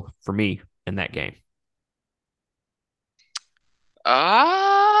good deal for me in that game.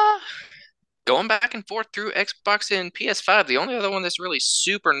 Ah, going back and forth through Xbox and PS5, the only other one that's really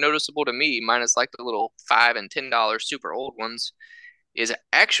super noticeable to me, minus like the little $5 and $10 super old ones, is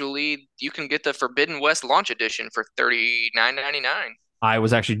actually you can get the Forbidden West launch edition for 39.99. I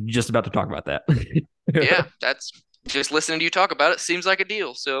was actually just about to talk about that. Yeah, that's just listening to you talk about it seems like a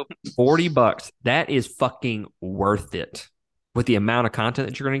deal. So, $40. That is fucking worth it. With the amount of content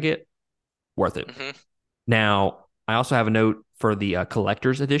that you're going to get, worth it. mhm. Now, I also have a note for the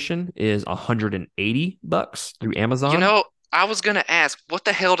collector's edition is $180 through You Amazon. know, I was gonna ask, what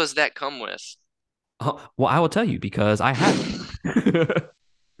the hell does that come with? Well, I will tell you because I have it.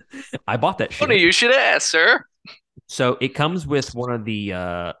 I bought that Funny shit. you should ask, sir. So it comes with one of the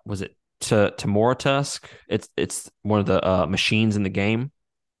was it Tamora Tusk? It's one of the machines in the game.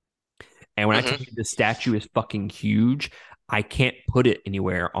 And when I tell Hmm. you the statue is fucking huge, I can't put it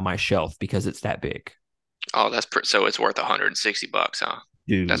anywhere on my shelf because it's that big. Oh, so it's worth $160, huh?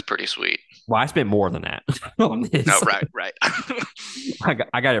 That's Dude. pretty sweet. Well, I spent more than that on No, this. right, right.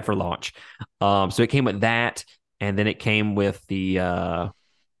 I got it for launch. So it came with that, and then it came with the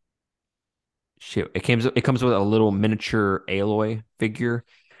shit. It comes with a little miniature Aloy figure,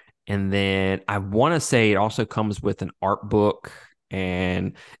 and then I want to say it also comes with an art book.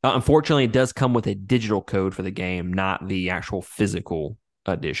 And unfortunately, it does come with a digital code for the game, not the actual physical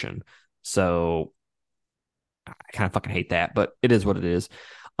edition. So I kind of fucking hate that, but it is what it is.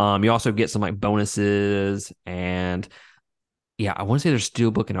 You also get some like bonuses, and yeah, I want to say there's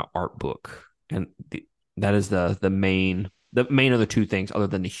steelbook and an art book, and that is the main of the two things, other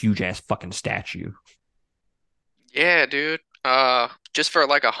than the huge ass fucking statue. Yeah, dude. Just for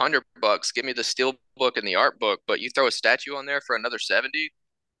like $100, give me the steel book and the art book, but you throw a statue on there for another 70,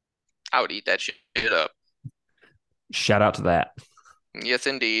 I would eat that shit up. Shout out to that. Yes,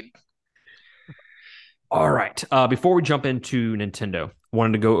 indeed. All right. Before we jump into Nintendo,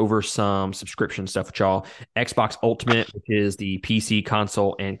 wanted to go over some subscription stuff with y'all. Xbox Ultimate, which is the PC,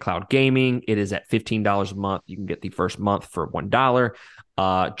 console, and cloud gaming, it is at $15 a month. You can get the first month for $1.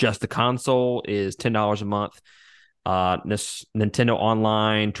 Just the console is $10 a month. Nintendo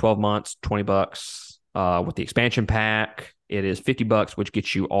Online, 12 months, $20. With the expansion pack, it is $50, which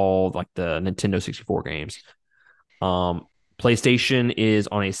gets you all like the Nintendo 64 games. Um, PlayStation is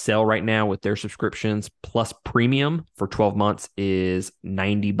on a sale right now with their subscriptions. Plus premium for 12 months is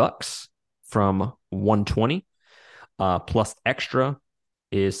 $90 from 120. Plus extra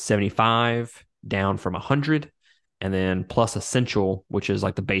is 75 down from 100. And then plus essential, which is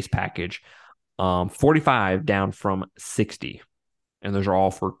like the base package, 45 down from 60. And those are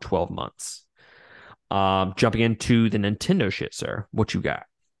all for 12 months. Jumping into the Nintendo shit, sir. What you got?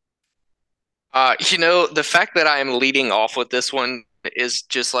 The fact that I am leading off with this one is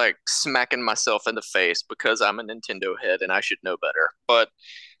just like smacking myself in the face because I'm a Nintendo head and I should know better. But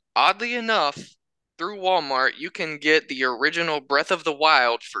oddly enough, through Walmart, you can get the original Breath of the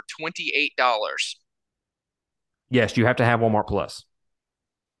Wild for $28. Yes, you have to have Walmart Plus.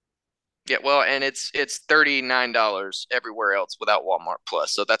 Yeah, well, and it's $39 everywhere else without Walmart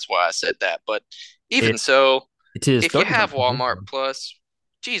Plus, so that's why I said that. But even It so, it is if you 30 have bucks. Walmart Plus,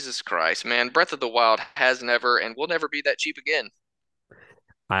 Jesus Christ, man, Breath of the Wild has never and will never be that cheap again.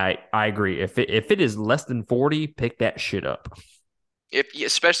 I agree. If it is less than 40, pick that shit up.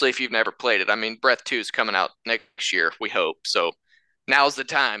 Especially if you've never played it. I mean, Breath 2 is coming out next year, we hope. So now's the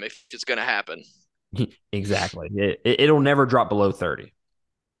time if it's going to happen. Exactly. It'll never drop below 30.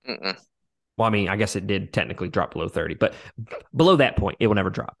 Mm-mm. Well, I mean, I guess it did technically drop below 30, but below that point, it will never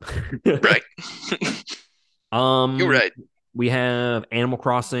drop. Right. You're um, right. we have Animal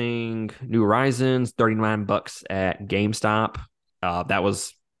Crossing New Horizons, $39 at GameStop. That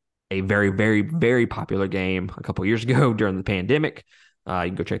was a very, very, very popular game a couple years ago during the pandemic. You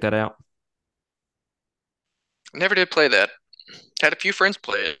can go check that out. Never did play that. Had a few friends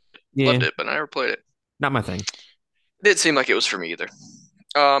play it. Yeah, Loved it, but I never played it. not my thing. Didn't seem like it was for me either.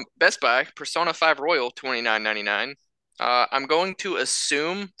 Best Buy, Persona 5 Royal, 29.99. I'm going to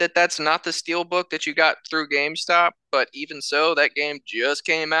assume that that's not the Steelbook that you got through GameStop, but even so, that game just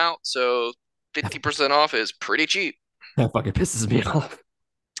came out, so 50% off is pretty cheap. That fucking pisses me off.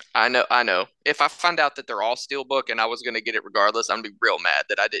 I know, I know. If I find out that they're all Steelbook and I was gonna get it regardless, I'm gonna be real mad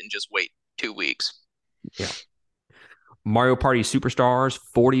that I didn't just wait 2 weeks. Yeah. Mario Party Superstars,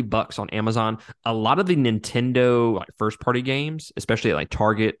 $40 on Amazon. A lot of the Nintendo like first party games, especially at like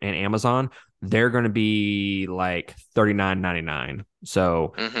Target and Amazon, they're going to be like 39.99.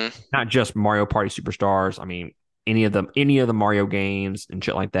 So Hmm. not just Mario Party Superstars. I mean, any of the Mario games and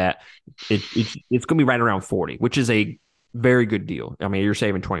shit like that. It's going to be right around 40, which is a very good deal. I mean, you're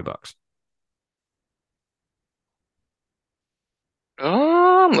saving $20.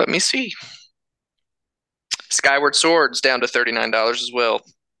 Let me see. Skyward Sword's down to $39 as well.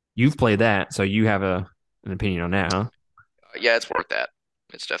 You've played that, so you have an opinion on that, huh? Yeah, it's worth that.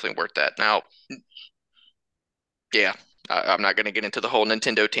 It's definitely worth that. Now, yeah, I'm not gonna get into the whole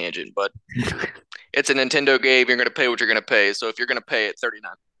Nintendo tangent, but it's a Nintendo game. You're gonna pay what you're gonna pay. So if you're gonna pay it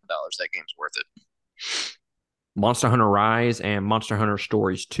 $39, that game's worth it. Monster Hunter Rise and Monster Hunter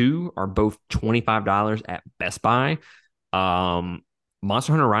Stories 2 are both $25 at Best Buy. Um,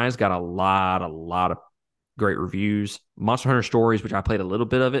 Monster Hunter Rise got a lot of great reviews. Monster Hunter Stories, which I played a little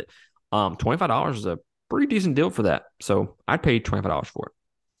bit of it, $25 is a pretty decent deal for that. So I'd pay $25 for it.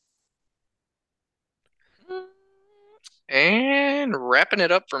 And wrapping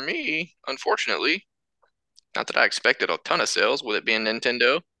it up for me, unfortunately, not that I expected a ton of sales with it being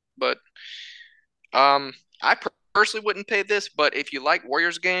Nintendo, but um, I personally wouldn't pay this. But if you like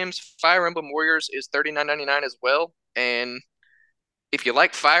Warriors games, Fire Emblem Warriors is $39.99 as well. And if you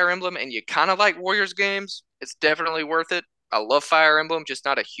like Fire Emblem and you kind of like Warriors games, it's definitely worth it. I love Fire Emblem, just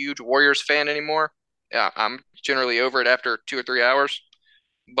not a huge Warriors fan anymore. Yeah, I'm generally over it after 2 or 3 hours.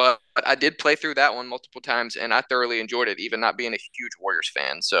 But I did play through that one multiple times and I thoroughly enjoyed it, even not being a huge Warriors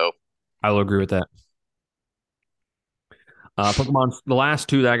fan. So, I'll agree with that. Pokemon. The last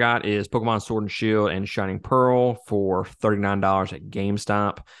two that I got is Pokemon Sword and Shield and Shining Pearl for $39 at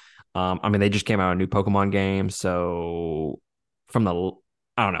GameStop. I mean, they just came out a new Pokemon game, so from the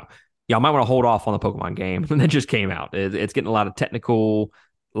I don't know, y'all might want to hold off on the Pokemon game that just came out. It's getting a lot of technical,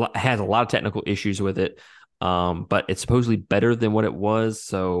 has a lot of technical issues with it, but it's supposedly better than what it was.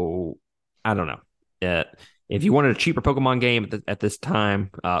 So I don't know. Uh, if you wanted a cheaper Pokemon game at this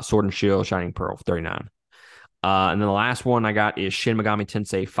time, Sword and Shield, Shining Pearl, 39. And then the last one I got is Shin Megami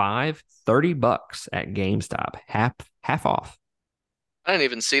Tensei 5, $30 at GameStop, half off. I didn't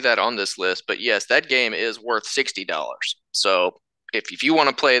even see that on this list, but yes, that game is worth $60. So, if you want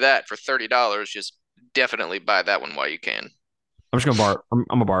to play that for $30, just definitely buy that one while you can. I'm just gonna borrow. I'm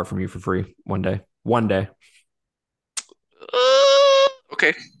gonna borrow it from you for free one day. One day.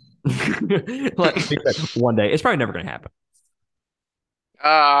 Okay. Like I said, one day. It's probably never gonna happen.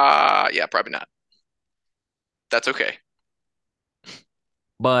 Yeah, probably not. That's okay.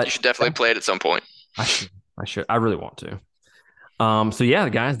 You But should definitely play it at some point. I should. I should. I really want to. So yeah,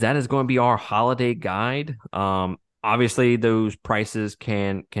 guys, that is going to be our holiday guide. Obviously those prices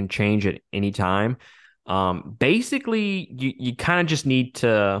can change at any time. Basically, you kind of just need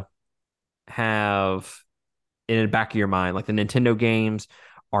to have in the back of your mind, like the Nintendo games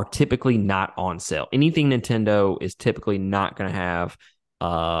are typically not on sale. Anything Nintendo is typically not going to have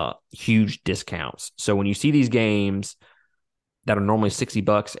huge discounts. So when you see these games that are normally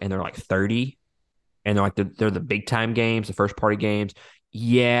 $60 and they're like 30, and they're like they're the big time games, the first party games.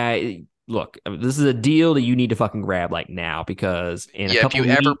 Yeah, look, this is a deal that you need to fucking grab like now because in a Yeah, if couple you of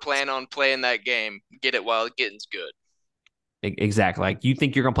ever weeks, plan on playing that game, get it while getting's good. exactly. Like you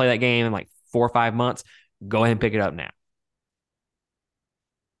think you're gonna play that game in like 4 or 5 months, go ahead and pick it up now.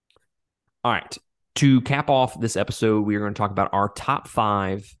 All right. To cap off this episode, we are going to talk about our top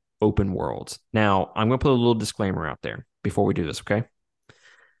five open worlds. Now, I'm going to put a little disclaimer out there before we do this, okay?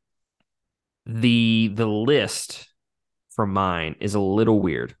 The list for mine is a little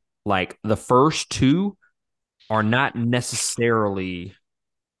weird. Like the first two are not necessarily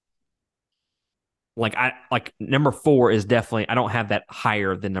like number four is definitely I don't have that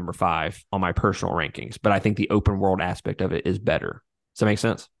higher than number five on my personal rankings, but I think the open world aspect of it is better. Does that make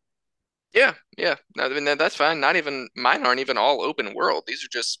sense? Yeah, yeah. I mean, that's fine. Not even mine aren't even all open world. These are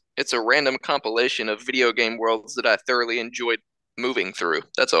just it's a random compilation of video game worlds that I thoroughly enjoyed moving through.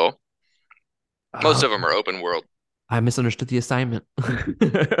 That's all. Most Uh, of them are open world. I misunderstood the assignment.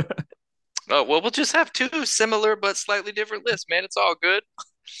 Oh, well, we'll just have two similar but slightly different lists, man. It's all good.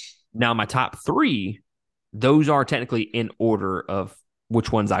 Now, my top three, those are technically in order of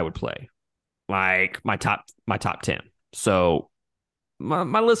which ones I would play. Like my top 10. So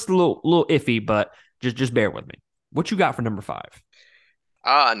my list is a little iffy, but just bear with me. What you got for number five?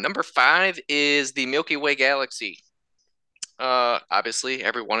 Number five is the Milky Way galaxy. Obviously,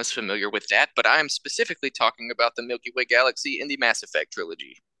 everyone is familiar with that, but I am specifically talking about the Milky Way galaxy in the Mass Effect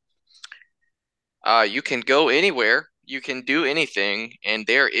trilogy. You can go anywhere, you can do anything, and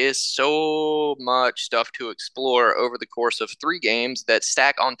there is so much stuff to explore over the course of 3 games that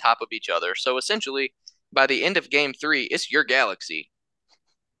stack on top of each other. So essentially, by the end of game 3, it's your galaxy.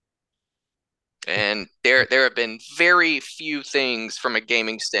 And there have been very few things from a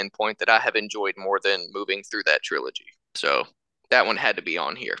gaming standpoint that I have enjoyed more than moving through that trilogy. So that one had to be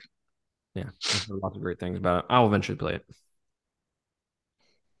on here. Yeah, I've heard lots of great things about it. I'll eventually play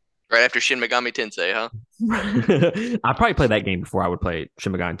Right after Shin Megami Tensei, huh? it. I probably play that game before I would play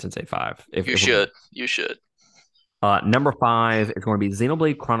Shin Megami Tensei 5. You If we're should. You should. number 5 is going to be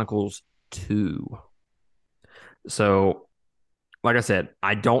Xenoblade Chronicles 2. So, like I said,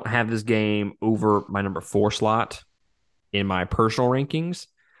 I don't have this game over my number 4 slot in my personal rankings,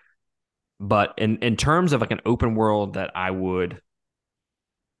 but in terms of like an open world that I would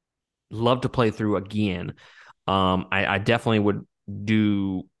love to play through again, I definitely would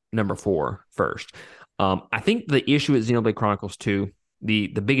do number 4 first. I think the issue with Xenoblade Chronicles 2, the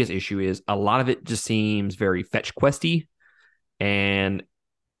biggest issue is a lot of it just seems very fetch questy, and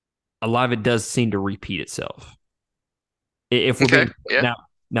a lot of it does seem to repeat itself. If we're Okay. being Yeah.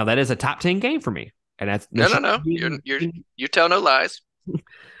 now that is a top 10 game for me, and that's No, that's no, just no. You tell no lies.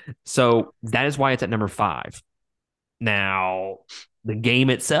 so that is why it's at number 5. Now, the game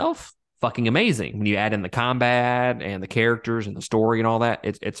itself, fucking amazing. When you add in the combat and the characters and the story and all that,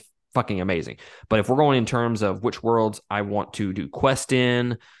 it's fucking amazing. But if we're going in terms of which worlds I want to do quest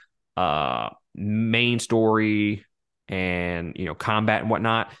in, main story, and combat and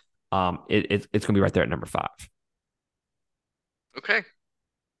whatnot, it's gonna be right there at number 5. Okay.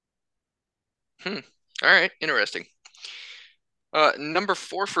 Hmm. All right. Interesting. Number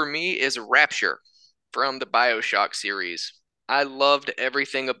 4 for me is Rapture from the BioShock series. I loved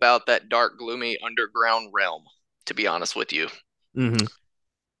everything about that dark, gloomy underground realm, to be honest with you. Mm-hmm.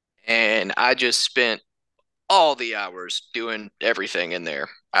 And I just spent all the hours doing everything in there.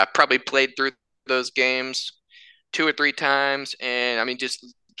 I probably played through those games 2 or 3 times, and I mean, just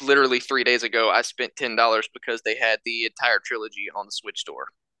literally 3 days ago, I spent $10 because they had the entire trilogy on the Switch store.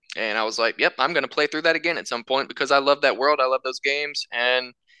 And I was like, yep, I'm going to play through that again at some point because I love that world. I love those games,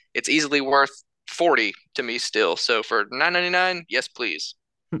 and it's easily worth 40 to me still. So for 9.99, yes, please.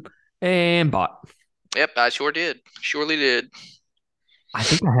 And bought. Yep, I sure did. Surely did. I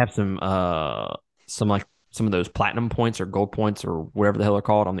think I have some like some of those platinum points or gold points or whatever the hell they're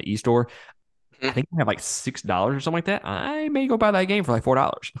called on the e-store. I Hmm. think I have like $6 or something like that. I may go buy that game for like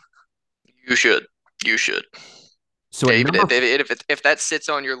 $4. You should. You should. So at David, number if that sits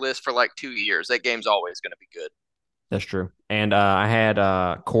on your list for like 2 years, that game's always going to be good. That's true. And I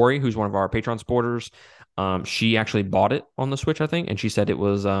had Corey, who's one of our Patreon supporters. She actually bought it on the Switch, I think, and she said it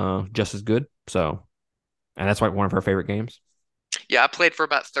was just as good. So, and that's like one of her favorite games. Yeah, I played for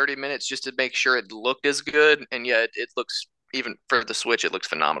about 30 minutes just to make sure it looked as good, and yeah, it looks even for the Switch, it looks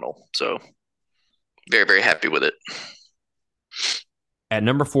phenomenal. So very, very happy with it. At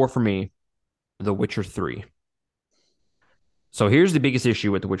number 4 for me, The Witcher 3. So here's the biggest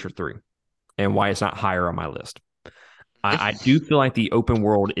issue with The Witcher 3 and why it's not higher on my list. I do feel like the open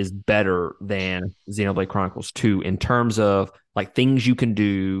world is better than Xenoblade Chronicles 2 in terms of like things you can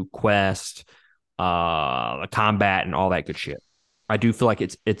do, quest, combat, and all that good shit. I do feel like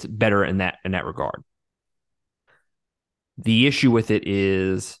it's better in that regard. The issue with it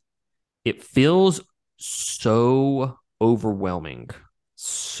is it feels so overwhelming,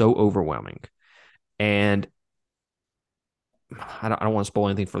 and I don't want to spoil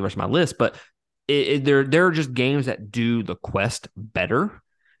anything for the rest of my list, but there are just games that do the quest better,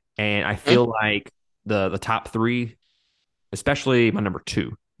 and I Hmm? feel like the top 3, especially my number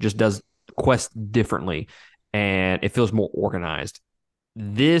 2, just does quest differently, and it feels more organized.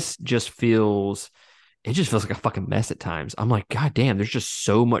 This just feels like a fucking mess at times. I'm like, God damn, there's just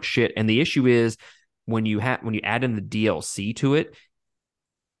so much shit. And the issue is when you add in the DLC to it,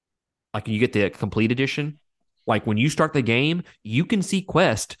 like you get the complete edition, like when you start the game, you can see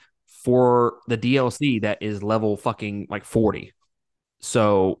quest for the DLC that is level fucking like 40.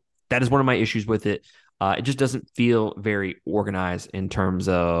 So that is one of my issues with it. It just doesn't feel very organized in terms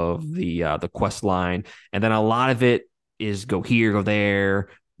of the quest line, and then a lot of it is go here, go there,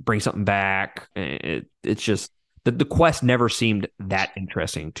 bring something back. It's just the quest never seemed that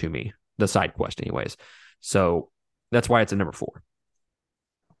interesting to me. The side quest, anyways. So that's why it's a number 4.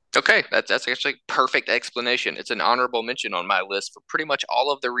 Okay, that's actually perfect explanation. It's an honorable mention on my list for pretty much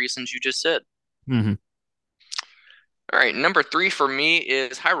all of the reasons you just said. Mm-hmm. All right, number 3 for me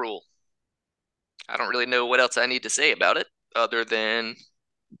is Hyrule. I don't really know what else I need to say about it other than,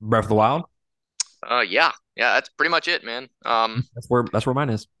 Breath of the Wild. yeah, Yeah, that's pretty much it, man. That's where mine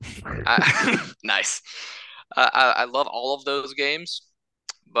is. Nice. I love all of those games,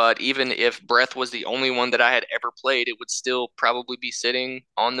 but even if Breath was the only one that I had ever played, it would still probably be sitting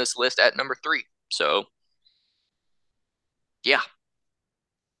on this list at number three. So, yeah.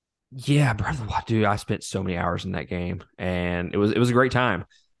 Yeah, Breath of the Wild, dude, I spent so many hours in that game, and it was a great time.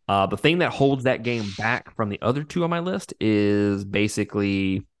 The thing that holds that game back from the other two on my list is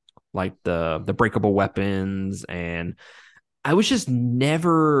basically like the breakable weapons, and I was just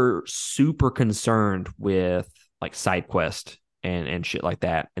never super concerned with like side quest and shit like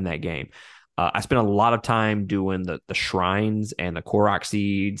that in that game. I spent a lot of time doing the shrines and the Korok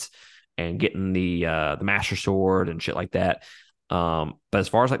seeds and getting the Master Sword and shit like that. But as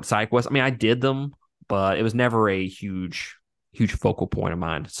far as like side quests, I mean, I did them, but it was never a huge focal point of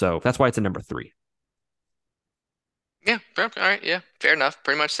mine. So that's why it's a number three. Yeah, all right, yeah, fair enough.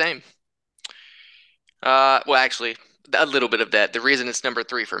 Pretty much same. Well, actually, a little bit of that. The reason it's number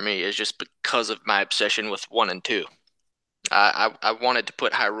three for me is just because of my obsession with one and two. I wanted to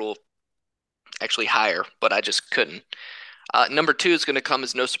put Hyrule actually higher, but I just couldn't. Number two is going to come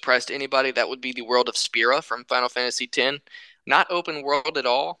as no surprise to anybody. That would be the world of Spira from Final Fantasy X. Not open world at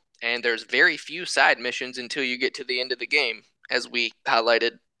all, and there's very few side missions until you get to the end of the game, as we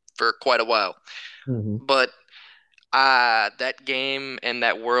highlighted for quite a while. Mm-hmm. But that game and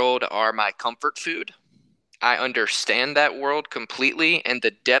that world are my comfort food. I understand that world completely, and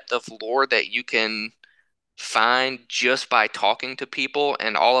the depth of lore that you can find just by talking to people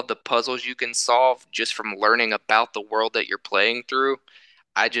and all of the puzzles you can solve just from learning about the world that you're playing through.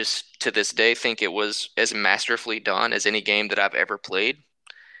 I just, to this day, think it was as masterfully done as any game that I've ever played.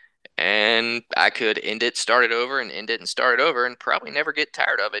 And I could end it, start it over, and end it and start it over, and probably never get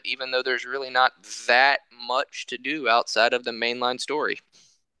tired of it, even though there's really not that much to do outside of the mainline story.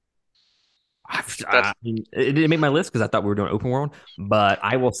 I That's mean, it didn't make my list because I thought we were doing open world, but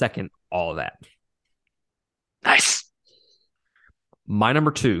I will second all of that. nice. My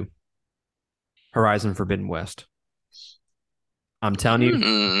number two, Horizon Forbidden West. I'm telling you,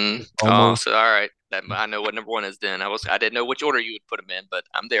 it's Oh, almost so all right. That I know what number one is then. I didn't know which order you would put them in, but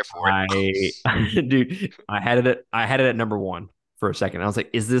I'm there for it. I dude, I had it at number one for a second. I was like,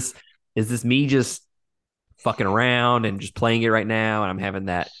 is this me just fucking around and just playing it right now? And I'm having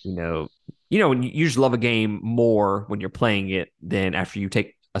that, when you just love a game more when you're playing it than after you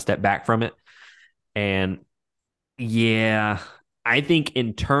take a step back from it. And yeah, I think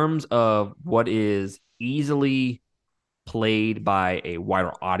in terms of what is easily played by a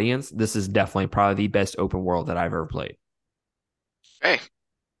wider audience, this is definitely probably the best open world that I've ever played. Hey,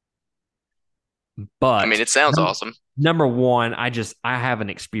 I mean, But it sounds awesome. number one, I have an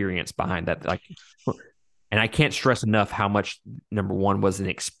experience behind that. Like, and I can't stress enough how much number one was an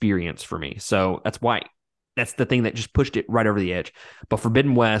experience for me. So that's the thing that just pushed it right over the edge. But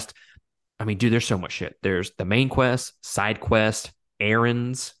Forbidden West, I mean, dude, there's so much shit. There's the main quest, side quest,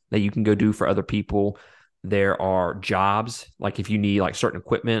 errands that you can go do for other people. There are jobs, like if you need like certain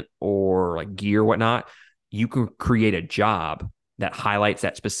equipment or like gear, or whatnot, you can create a job that highlights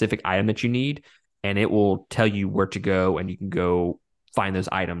that specific item that you need, and it will tell you where to go, and you can go find those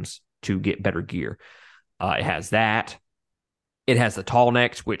items to get better gear. It has that. It has the tall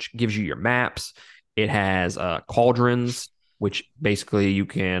necks, which gives you your maps. It has cauldrons, which basically you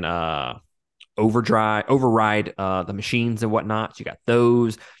can override the machines and whatnot. So you got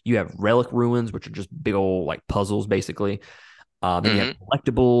those. You have relic ruins, which are just big old like puzzles, basically. Then you have Hmm.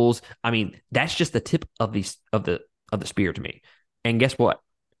 collectibles. I mean, that's just the tip of the spear to me. And guess what?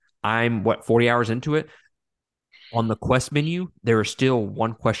 I'm 40 hours into it. On the quest menu, there is still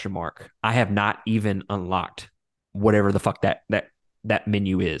one question mark. I have not even unlocked whatever the fuck that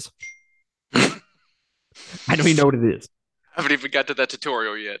menu is. I don't even know what it is. Haven't even got to that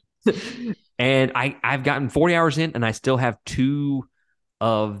tutorial yet. And I've gotten 40 hours in, and I still have two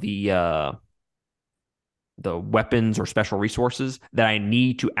of the weapons or special resources that I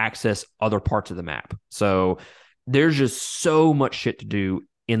need to access other parts of the map. So there's just so much shit to do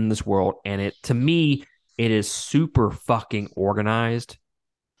in this world, and it to me it is super fucking organized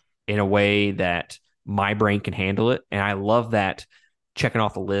in a way that my brain can handle it, and I love that checking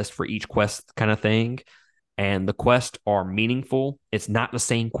off a list for each quest kind of thing. And the quests are meaningful. It's not the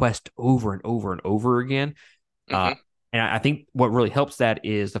same quest over and over and over again. Uh, Hmm. and I think what really helps that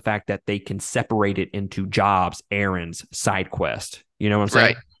is the fact that they can separate it into jobs, errands, side quest. You know what I'm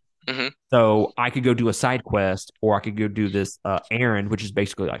saying? Right. Hmm. So I could go do a side quest, or I could go do this errand, which is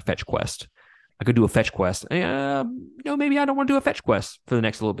basically like fetch quest. I could do a fetch quest. Maybe I don't want to do a fetch quest for the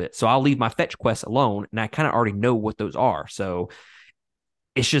next little bit. So I'll leave my fetch quests alone, and I kind of already know what those are. So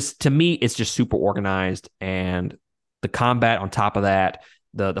it's just, to me, it's just super organized, and the combat on top of that,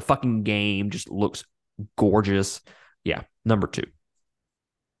 the fucking game just looks gorgeous. Yeah, number two.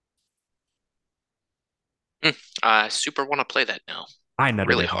 I super want to play that now. I nutted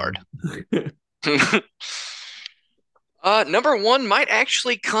Really it hard. on. Number one might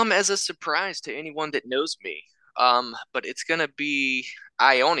actually come as a surprise to anyone that knows me. But it's gonna be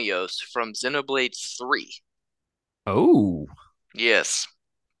Ionios from Xenoblade 3. Oh, Yes.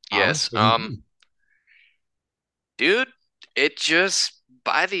 oh, Yes. indeed. Dude, it just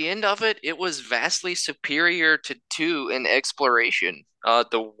by the end of it, it was vastly superior to 2 in exploration.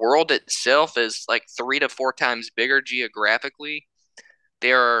 The world itself is like 3 to 4 times bigger geographically.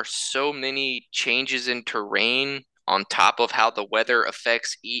 There are so many changes in terrain on top of how the weather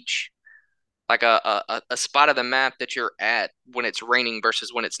affects each, like a spot of the map that you're at when it's raining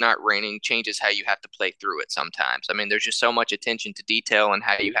versus when it's not raining changes how you have to play through it sometimes. I mean, there's just so much attention to detail and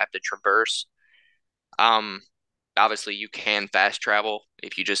how you have to traverse. Um, Obviously you can fast travel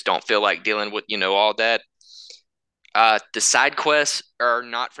if you just don't feel like dealing with, all that. The side quests are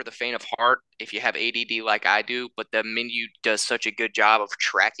not for the faint of heart if you have ADD like I do, but the menu does such a good job of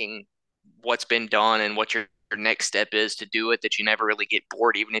tracking what's been done and what your next step is to do it that you never really get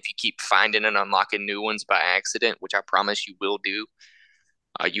bored, even if you keep finding and unlocking new ones by accident, which I promise you will do.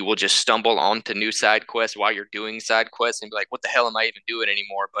 You will just stumble onto new side quests while you're doing side quests and be like, what the hell am I even doing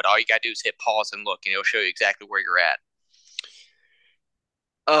anymore? But all you gotta do is hit pause and look, and it'll show you exactly where you're at.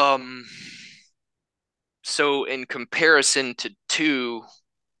 Um, so in comparison to 2,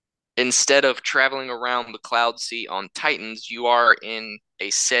 instead of traveling around the cloud sea on Titans, you are in a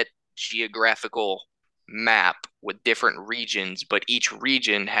set geographical map with different regions, but each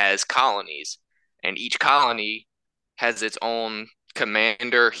region has colonies, and each colony has its own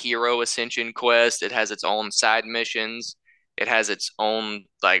commander hero ascension quest. It has its own side missions. It has its own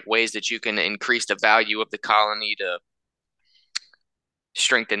like ways that you can increase the value of the colony to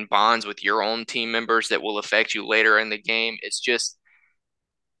strengthen bonds with your own team members that will affect you later in the game. It's just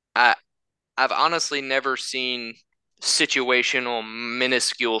I I've honestly never seen situational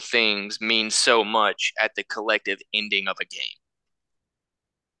minuscule things mean so much at the collective ending of a game.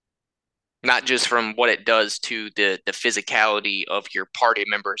 Not just from what it does to the physicality of your party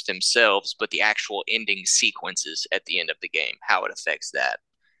members themselves, but the actual ending sequences at the end of the game, how it affects that.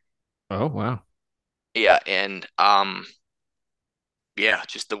 Oh, wow. Yeah, and yeah,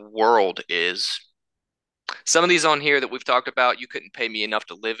 just the world is some of these on here that we've talked about, you couldn't pay me enough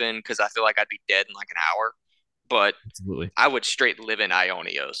to live in because I feel like I'd be dead in like an hour. But Absolutely. I would straight live in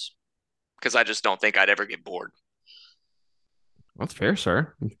Ionios because I just don't think I'd ever get bored. That's fair,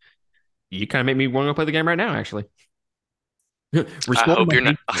 sir. You kind of make me want to play the game right now, actually. I Restoring hope my you're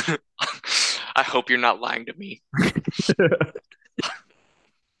not. patience. I hope you're not lying to me.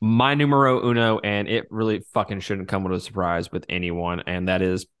 My numero uno, and it really fucking shouldn't come with a surprise with anyone, and that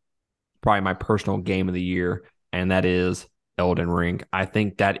is probably my personal game of the year, and that is Elden Ring. I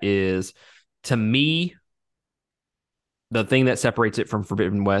think that is, to me, the thing that separates it from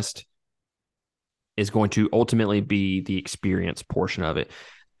Forbidden West is going to ultimately be the experience portion of it.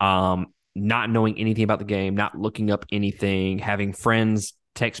 Not knowing anything about the game, not looking up anything, having friends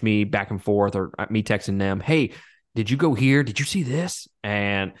text me back and forth, or me texting them, "Hey, did you go here? Did you see this?"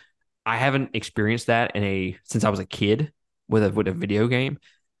 And I haven't experienced that since I was a kid with a video game.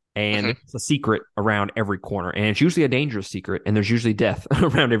 And Mhm. it's a secret around every corner, and it's usually a dangerous secret, and there's usually death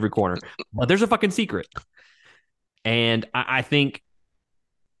around every corner, but there's a fucking secret. And I think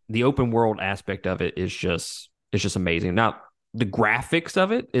the open world aspect of it is just, it's just amazing. Now, the graphics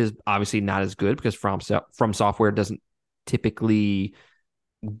of it is obviously not as good because From Software doesn't typically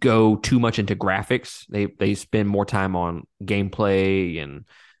go too much into graphics. They spend more time on gameplay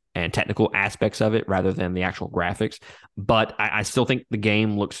and technical aspects of it rather than the actual graphics. But I still think the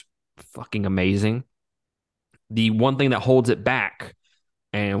game looks fucking amazing. The one thing that holds it back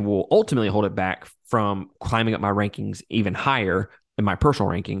and will ultimately hold it back from climbing up my rankings even higher in my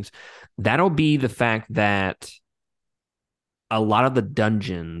personal rankings, that'll be the fact that a lot of the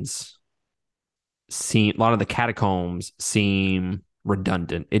dungeons a lot of the catacombs seem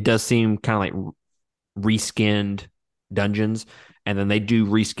redundant. It does seem kind of like reskinned dungeons, and then they do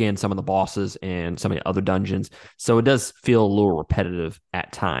reskin some of the bosses and some of the other dungeons. So it does feel a little repetitive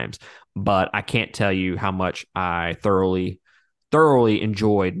at times, but I can't tell you how much I thoroughly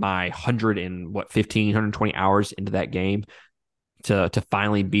enjoyed my 100 and what 120 hours into that game to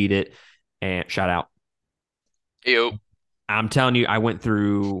finally beat it. And shout out, Yo, I'm telling you, I went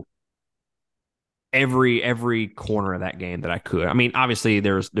through every corner of that game that I could. I mean, obviously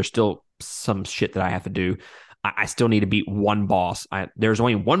there's still some shit that I have to do. I still need to beat one boss. There's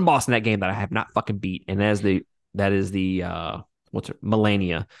only one boss in that game that I have not fucking beat, and that is the what's it,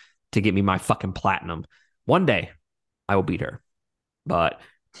 Melania, to get me my fucking platinum. One day I will beat her. But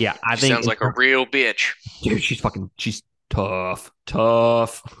yeah, I She think sounds like a real bitch. dude, she's tough,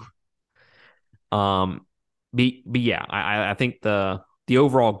 tough. Um, but yeah, I think the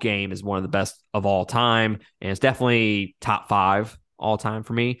overall game is one of the best of all time, and it's definitely top five all time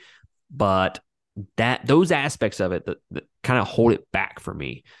for me. But that those aspects of it that kind of hold it back for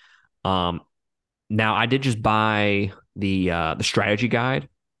me. Um, Now I did just buy the strategy guide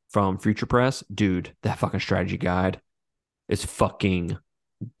from Future Press, dude. That fucking strategy guide is fucking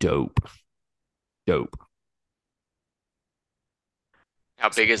dope, dope. How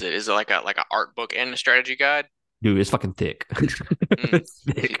big is it? Is it like a art book and a strategy guide? Dude, it's fucking thick. Mm. It's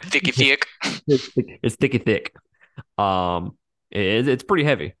thick. Thicky thick. It's thicky thick. Um, it's pretty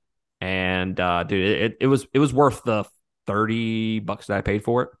heavy, and dude, it was worth the $30 that I paid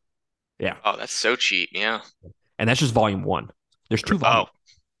for it. Yeah, Oh, that's so cheap. Yeah. and that's just volume one. There's two Oh, volumes.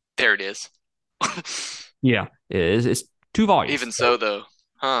 there it is. Yeah, it's two volumes. Even so, though,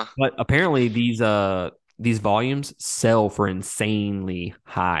 huh? But apparently these volumes sell for insanely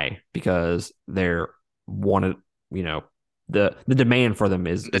high because they're wanted, you know, the demand for them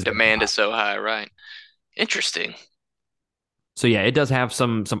The is very demand high. is so high, right? Interesting. So yeah, it does have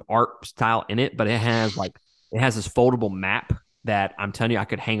some art style in it, but it has this foldable map that I'm telling you I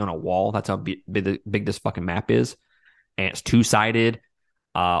could hang on a wall. That's how big this fucking map is. And it's two-sided.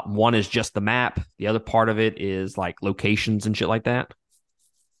 One is just the map. The other part of it is like locations and shit like that.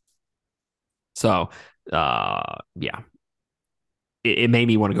 So yeah, it made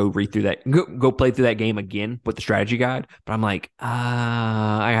me want to go read through that, go play through that game again with the strategy guide. But I'm like,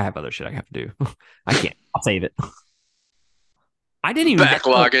 I have other shit I have to do. I can't. I'll save it. I didn't even.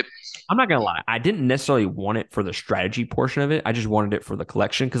 Backlog it. I'm not gonna lie. I didn't necessarily want it for the strategy portion of it. I just wanted it for the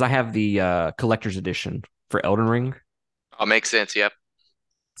collection because I have the collector's edition for Elden Ring. Oh, makes sense. Yep.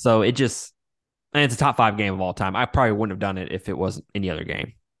 So it just, and it's a top five game of all time. I probably wouldn't have done it if it wasn't any other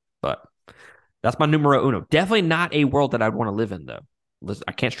game. But that's my numero uno. Definitely not a world that I'd want to live in, though. Listen,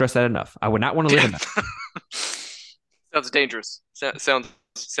 I can't stress that enough. I would not want to live in that. Sounds dangerous.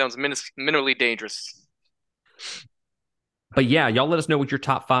 Sounds mentally dangerous. But yeah, y'all let us know what your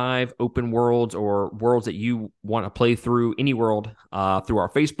top five open worlds or worlds that you want to play through any world through our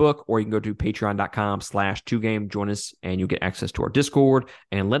Facebook, or you can go to patreon.com/2game. Join us and you'll get access to our Discord,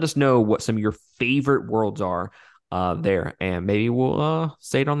 and let us know what some of your favorite worlds are there. And maybe we'll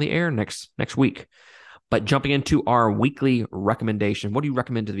say it on the air next week. But jumping into our weekly recommendation, what do you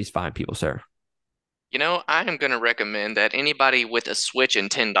recommend to these fine people, sir? I am going to recommend that anybody with a Switch and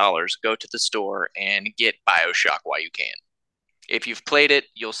 $10 go to the store and get BioShock while you can. If you've played it,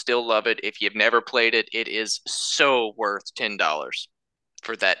 you'll still love it. If you've never played it, it is so worth $10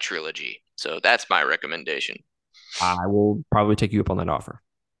 for that trilogy. So that's my recommendation. I will probably take you up on that offer.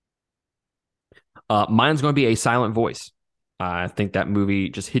 Mine's going to be A Silent Voice. I think that movie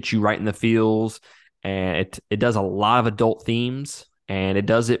just hits you right in the feels, and it does a lot of adult themes, and it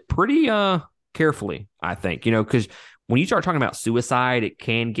does it pretty carefully, I think. Because when you start talking about suicide, it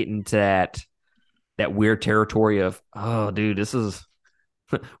can get into that weird territory of, oh, dude, this is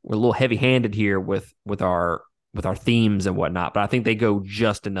we're a little heavy handed here with our themes and whatnot. But I think they go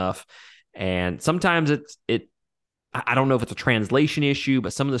just enough, and sometimes it. I don't know if it's a translation issue,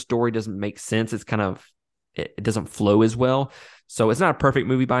 but some of the story doesn't make sense. It's kind of it doesn't flow as well. So it's not a perfect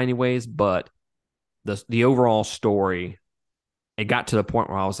movie by any ways, but the overall story, it got to the point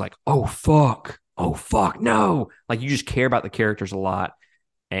where I was like, oh fuck, no. Like you just care about the characters a lot.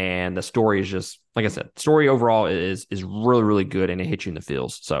 And the story is just, like I said, story overall is really, really good, and it hits you in the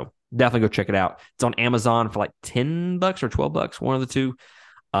feels. So definitely go check it out. It's on Amazon for like $10 or $12, one of the two.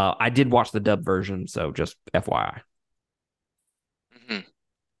 I did watch the dub version, so just FYI. Mhm.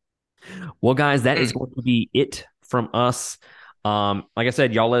 Well, guys, that is going to be it from us. Like I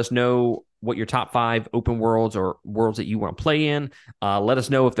said, y'all let us know what your top five open worlds or worlds that you want to play in. Let us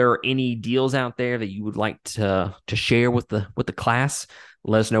know if there are any deals out there that you would like to share with the class.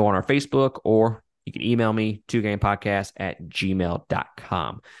 Let us know on our Facebook, or you can email me,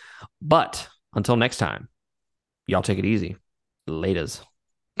 2gamepodcast@gmail.com. But until next time, y'all take it easy. Laters.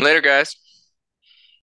 Later, guys.